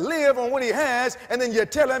to live on what he has, and then you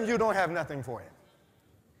tell him you don't have nothing for him.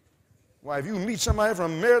 Why, if you meet somebody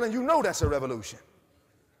from Maryland, you know that's a revolution.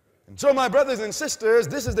 And so, my brothers and sisters,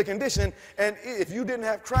 this is the condition, and if you didn't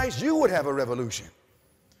have Christ, you would have a revolution.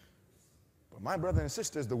 My brothers and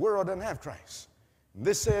sisters, the world doesn't have Christ.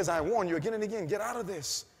 This says, I warn you again and again, get out of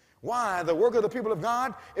this. Why? The work of the people of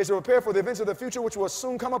God is to prepare for the events of the future which will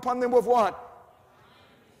soon come upon them with what?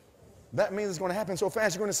 That means it's going to happen so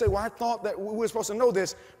fast. You're going to say, well, I thought that we were supposed to know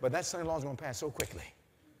this, but that Sunday law is going to pass so quickly.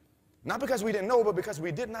 Not because we didn't know, but because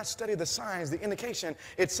we did not study the signs, the indication.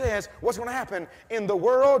 It says what's going to happen in the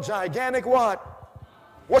world, gigantic what?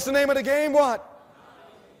 What's the name of the game? What?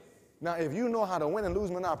 Now, if you know how to win and lose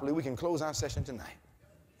Monopoly, we can close our session tonight.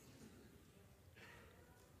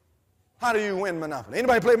 How do you win Monopoly?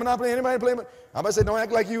 Anybody play Monopoly? Anybody play Monopoly? I'm about to say, don't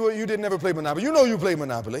act like you didn't ever play Monopoly. You know you played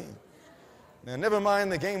Monopoly. Now, never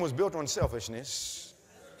mind, the game was built on selfishness.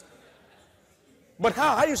 But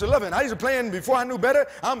how? I used to love it. I used to play before I knew better.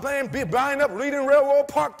 I'm playing, buying up, reading Railroad,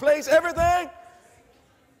 Park Place, everything.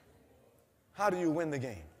 How do you win the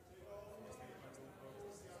game?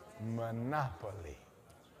 Monopoly.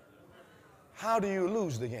 How do you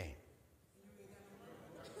lose the game?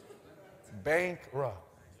 Bankrupt.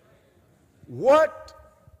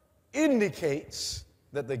 What indicates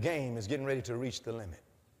that the game is getting ready to reach the limit?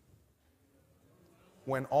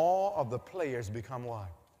 When all of the players become what?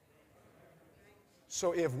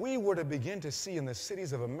 So if we were to begin to see in the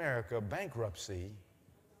cities of America bankruptcy,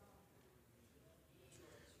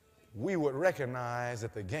 we would recognize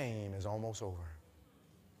that the game is almost over.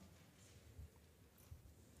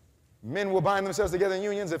 Men will bind themselves together in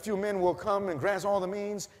unions. A few men will come and grasp all the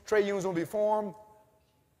means. Trade unions will be formed.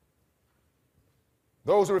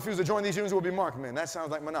 Those who refuse to join these unions will be marked men. That sounds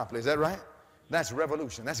like monopoly. Is that right? That's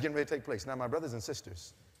revolution. That's getting ready to take place. Now, my brothers and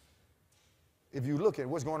sisters, if you look at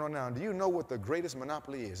what's going on now, do you know what the greatest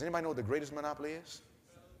monopoly is? Anybody know what the greatest monopoly is?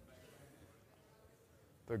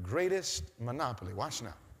 The greatest monopoly, watch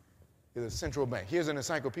now, is a central bank. Here's an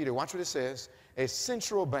encyclopedia. Watch what it says. A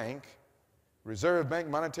central bank, reserve bank,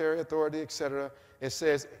 monetary authority, etc. It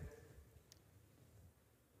says,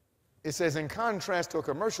 in contrast to a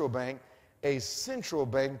commercial bank, a central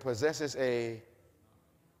bank possesses a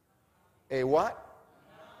what?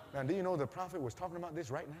 Now, do you know the prophet was talking about this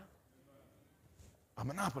right now? A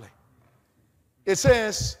monopoly. It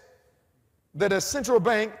says that a central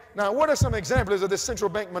bank, now what are some examples of this central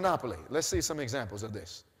bank monopoly? Let's see some examples of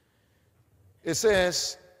this. It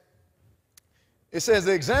says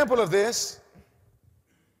the example of this,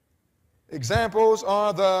 examples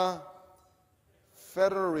are the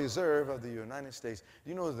Federal Reserve of the United States. Do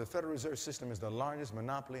you know that the Federal Reserve System is the largest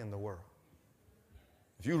monopoly in the world?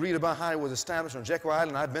 If you read about how it was established on Jekyll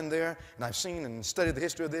Island, I've been there and I've seen and studied the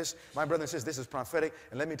history of this. My brother says this is prophetic.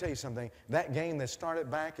 And let me tell you something. That game that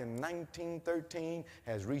started back in 1913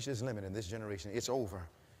 has reached its limit in this generation. It's over.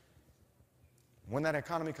 When that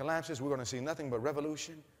economy collapses, we're going to see nothing but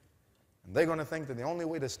revolution. And they're going to think that the only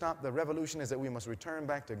way to stop the revolution is that we must return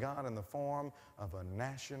back to God in the form of a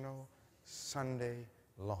national Sunday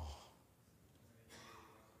law.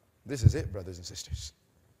 This is it, brothers and sisters.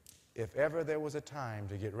 If ever there was a time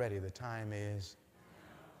to get ready, the time is.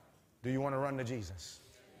 Do you want to run to Jesus?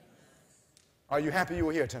 Are you happy you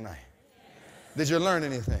were here tonight? Did you learn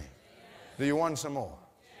anything? Do you want some more?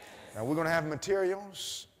 Now, we're going to have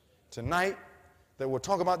materials tonight that will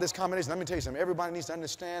talk about this combination. Let me tell you something. Everybody needs to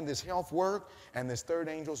understand this health work and this third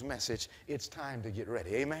angel's message. It's time to get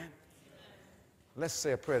ready. Amen? Let's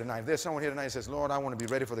say a prayer tonight. If there's someone here tonight that says, Lord, I want to be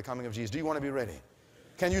ready for the coming of Jesus. Do you want to be ready?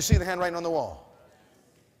 Can you see the handwriting on the wall?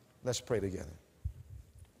 Let's pray together.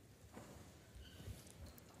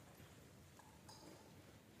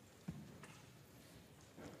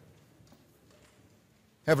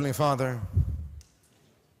 Heavenly Father,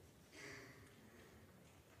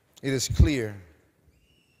 it is clear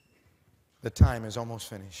the time is almost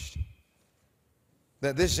finished.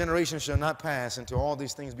 That this generation shall not pass until all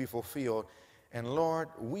these things be fulfilled. And Lord,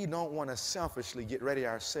 we don't want to selfishly get ready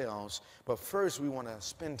ourselves, but first we want to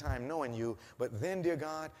spend time knowing you. But then, dear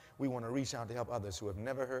God, we want to reach out to help others who have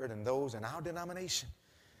never heard and those in our denomination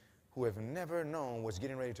who have never known what's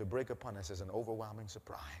getting ready to break upon us as an overwhelming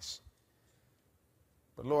surprise.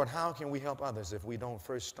 But Lord, how can we help others if we don't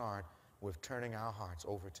first start with turning our hearts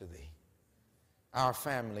over to Thee? Our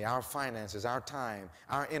family, our finances, our time,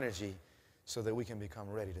 our energy, so that we can become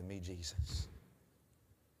ready to meet Jesus.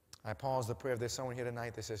 I pause the prayer. If there's someone here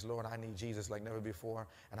tonight that says, Lord, I need Jesus like never before,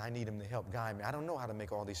 and I need Him to help guide me. I don't know how to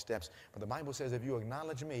make all these steps, but the Bible says if you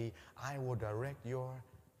acknowledge me, I will direct your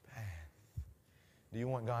path. Do you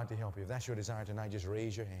want God to help you? If that's your desire tonight, just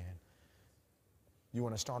raise your hand. You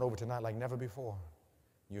want to start over tonight like never before.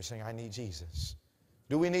 You're saying, I need Jesus.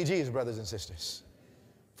 Do we need Jesus, brothers and sisters?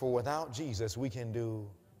 For without Jesus, we can do,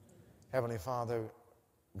 Heavenly Father,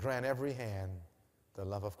 grant every hand the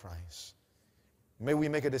love of Christ. May we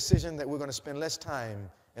make a decision that we're going to spend less time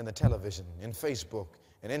in the television, in Facebook,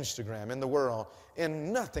 in Instagram, in the world,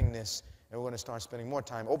 in nothingness, and we're going to start spending more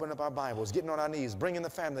time opening up our Bibles, getting on our knees, bringing the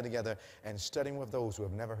family together, and studying with those who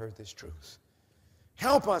have never heard this truth.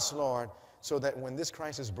 Help us, Lord, so that when this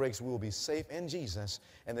crisis breaks, we will be safe in Jesus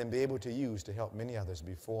and then be able to use to help many others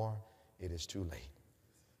before it is too late.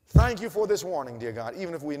 Thank you for this warning, dear God.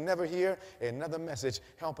 Even if we never hear another message,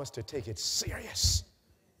 help us to take it serious.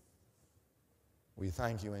 We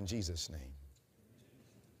thank you in Jesus' name.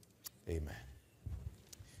 Amen.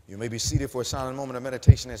 You may be seated for a silent moment of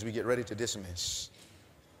meditation as we get ready to dismiss.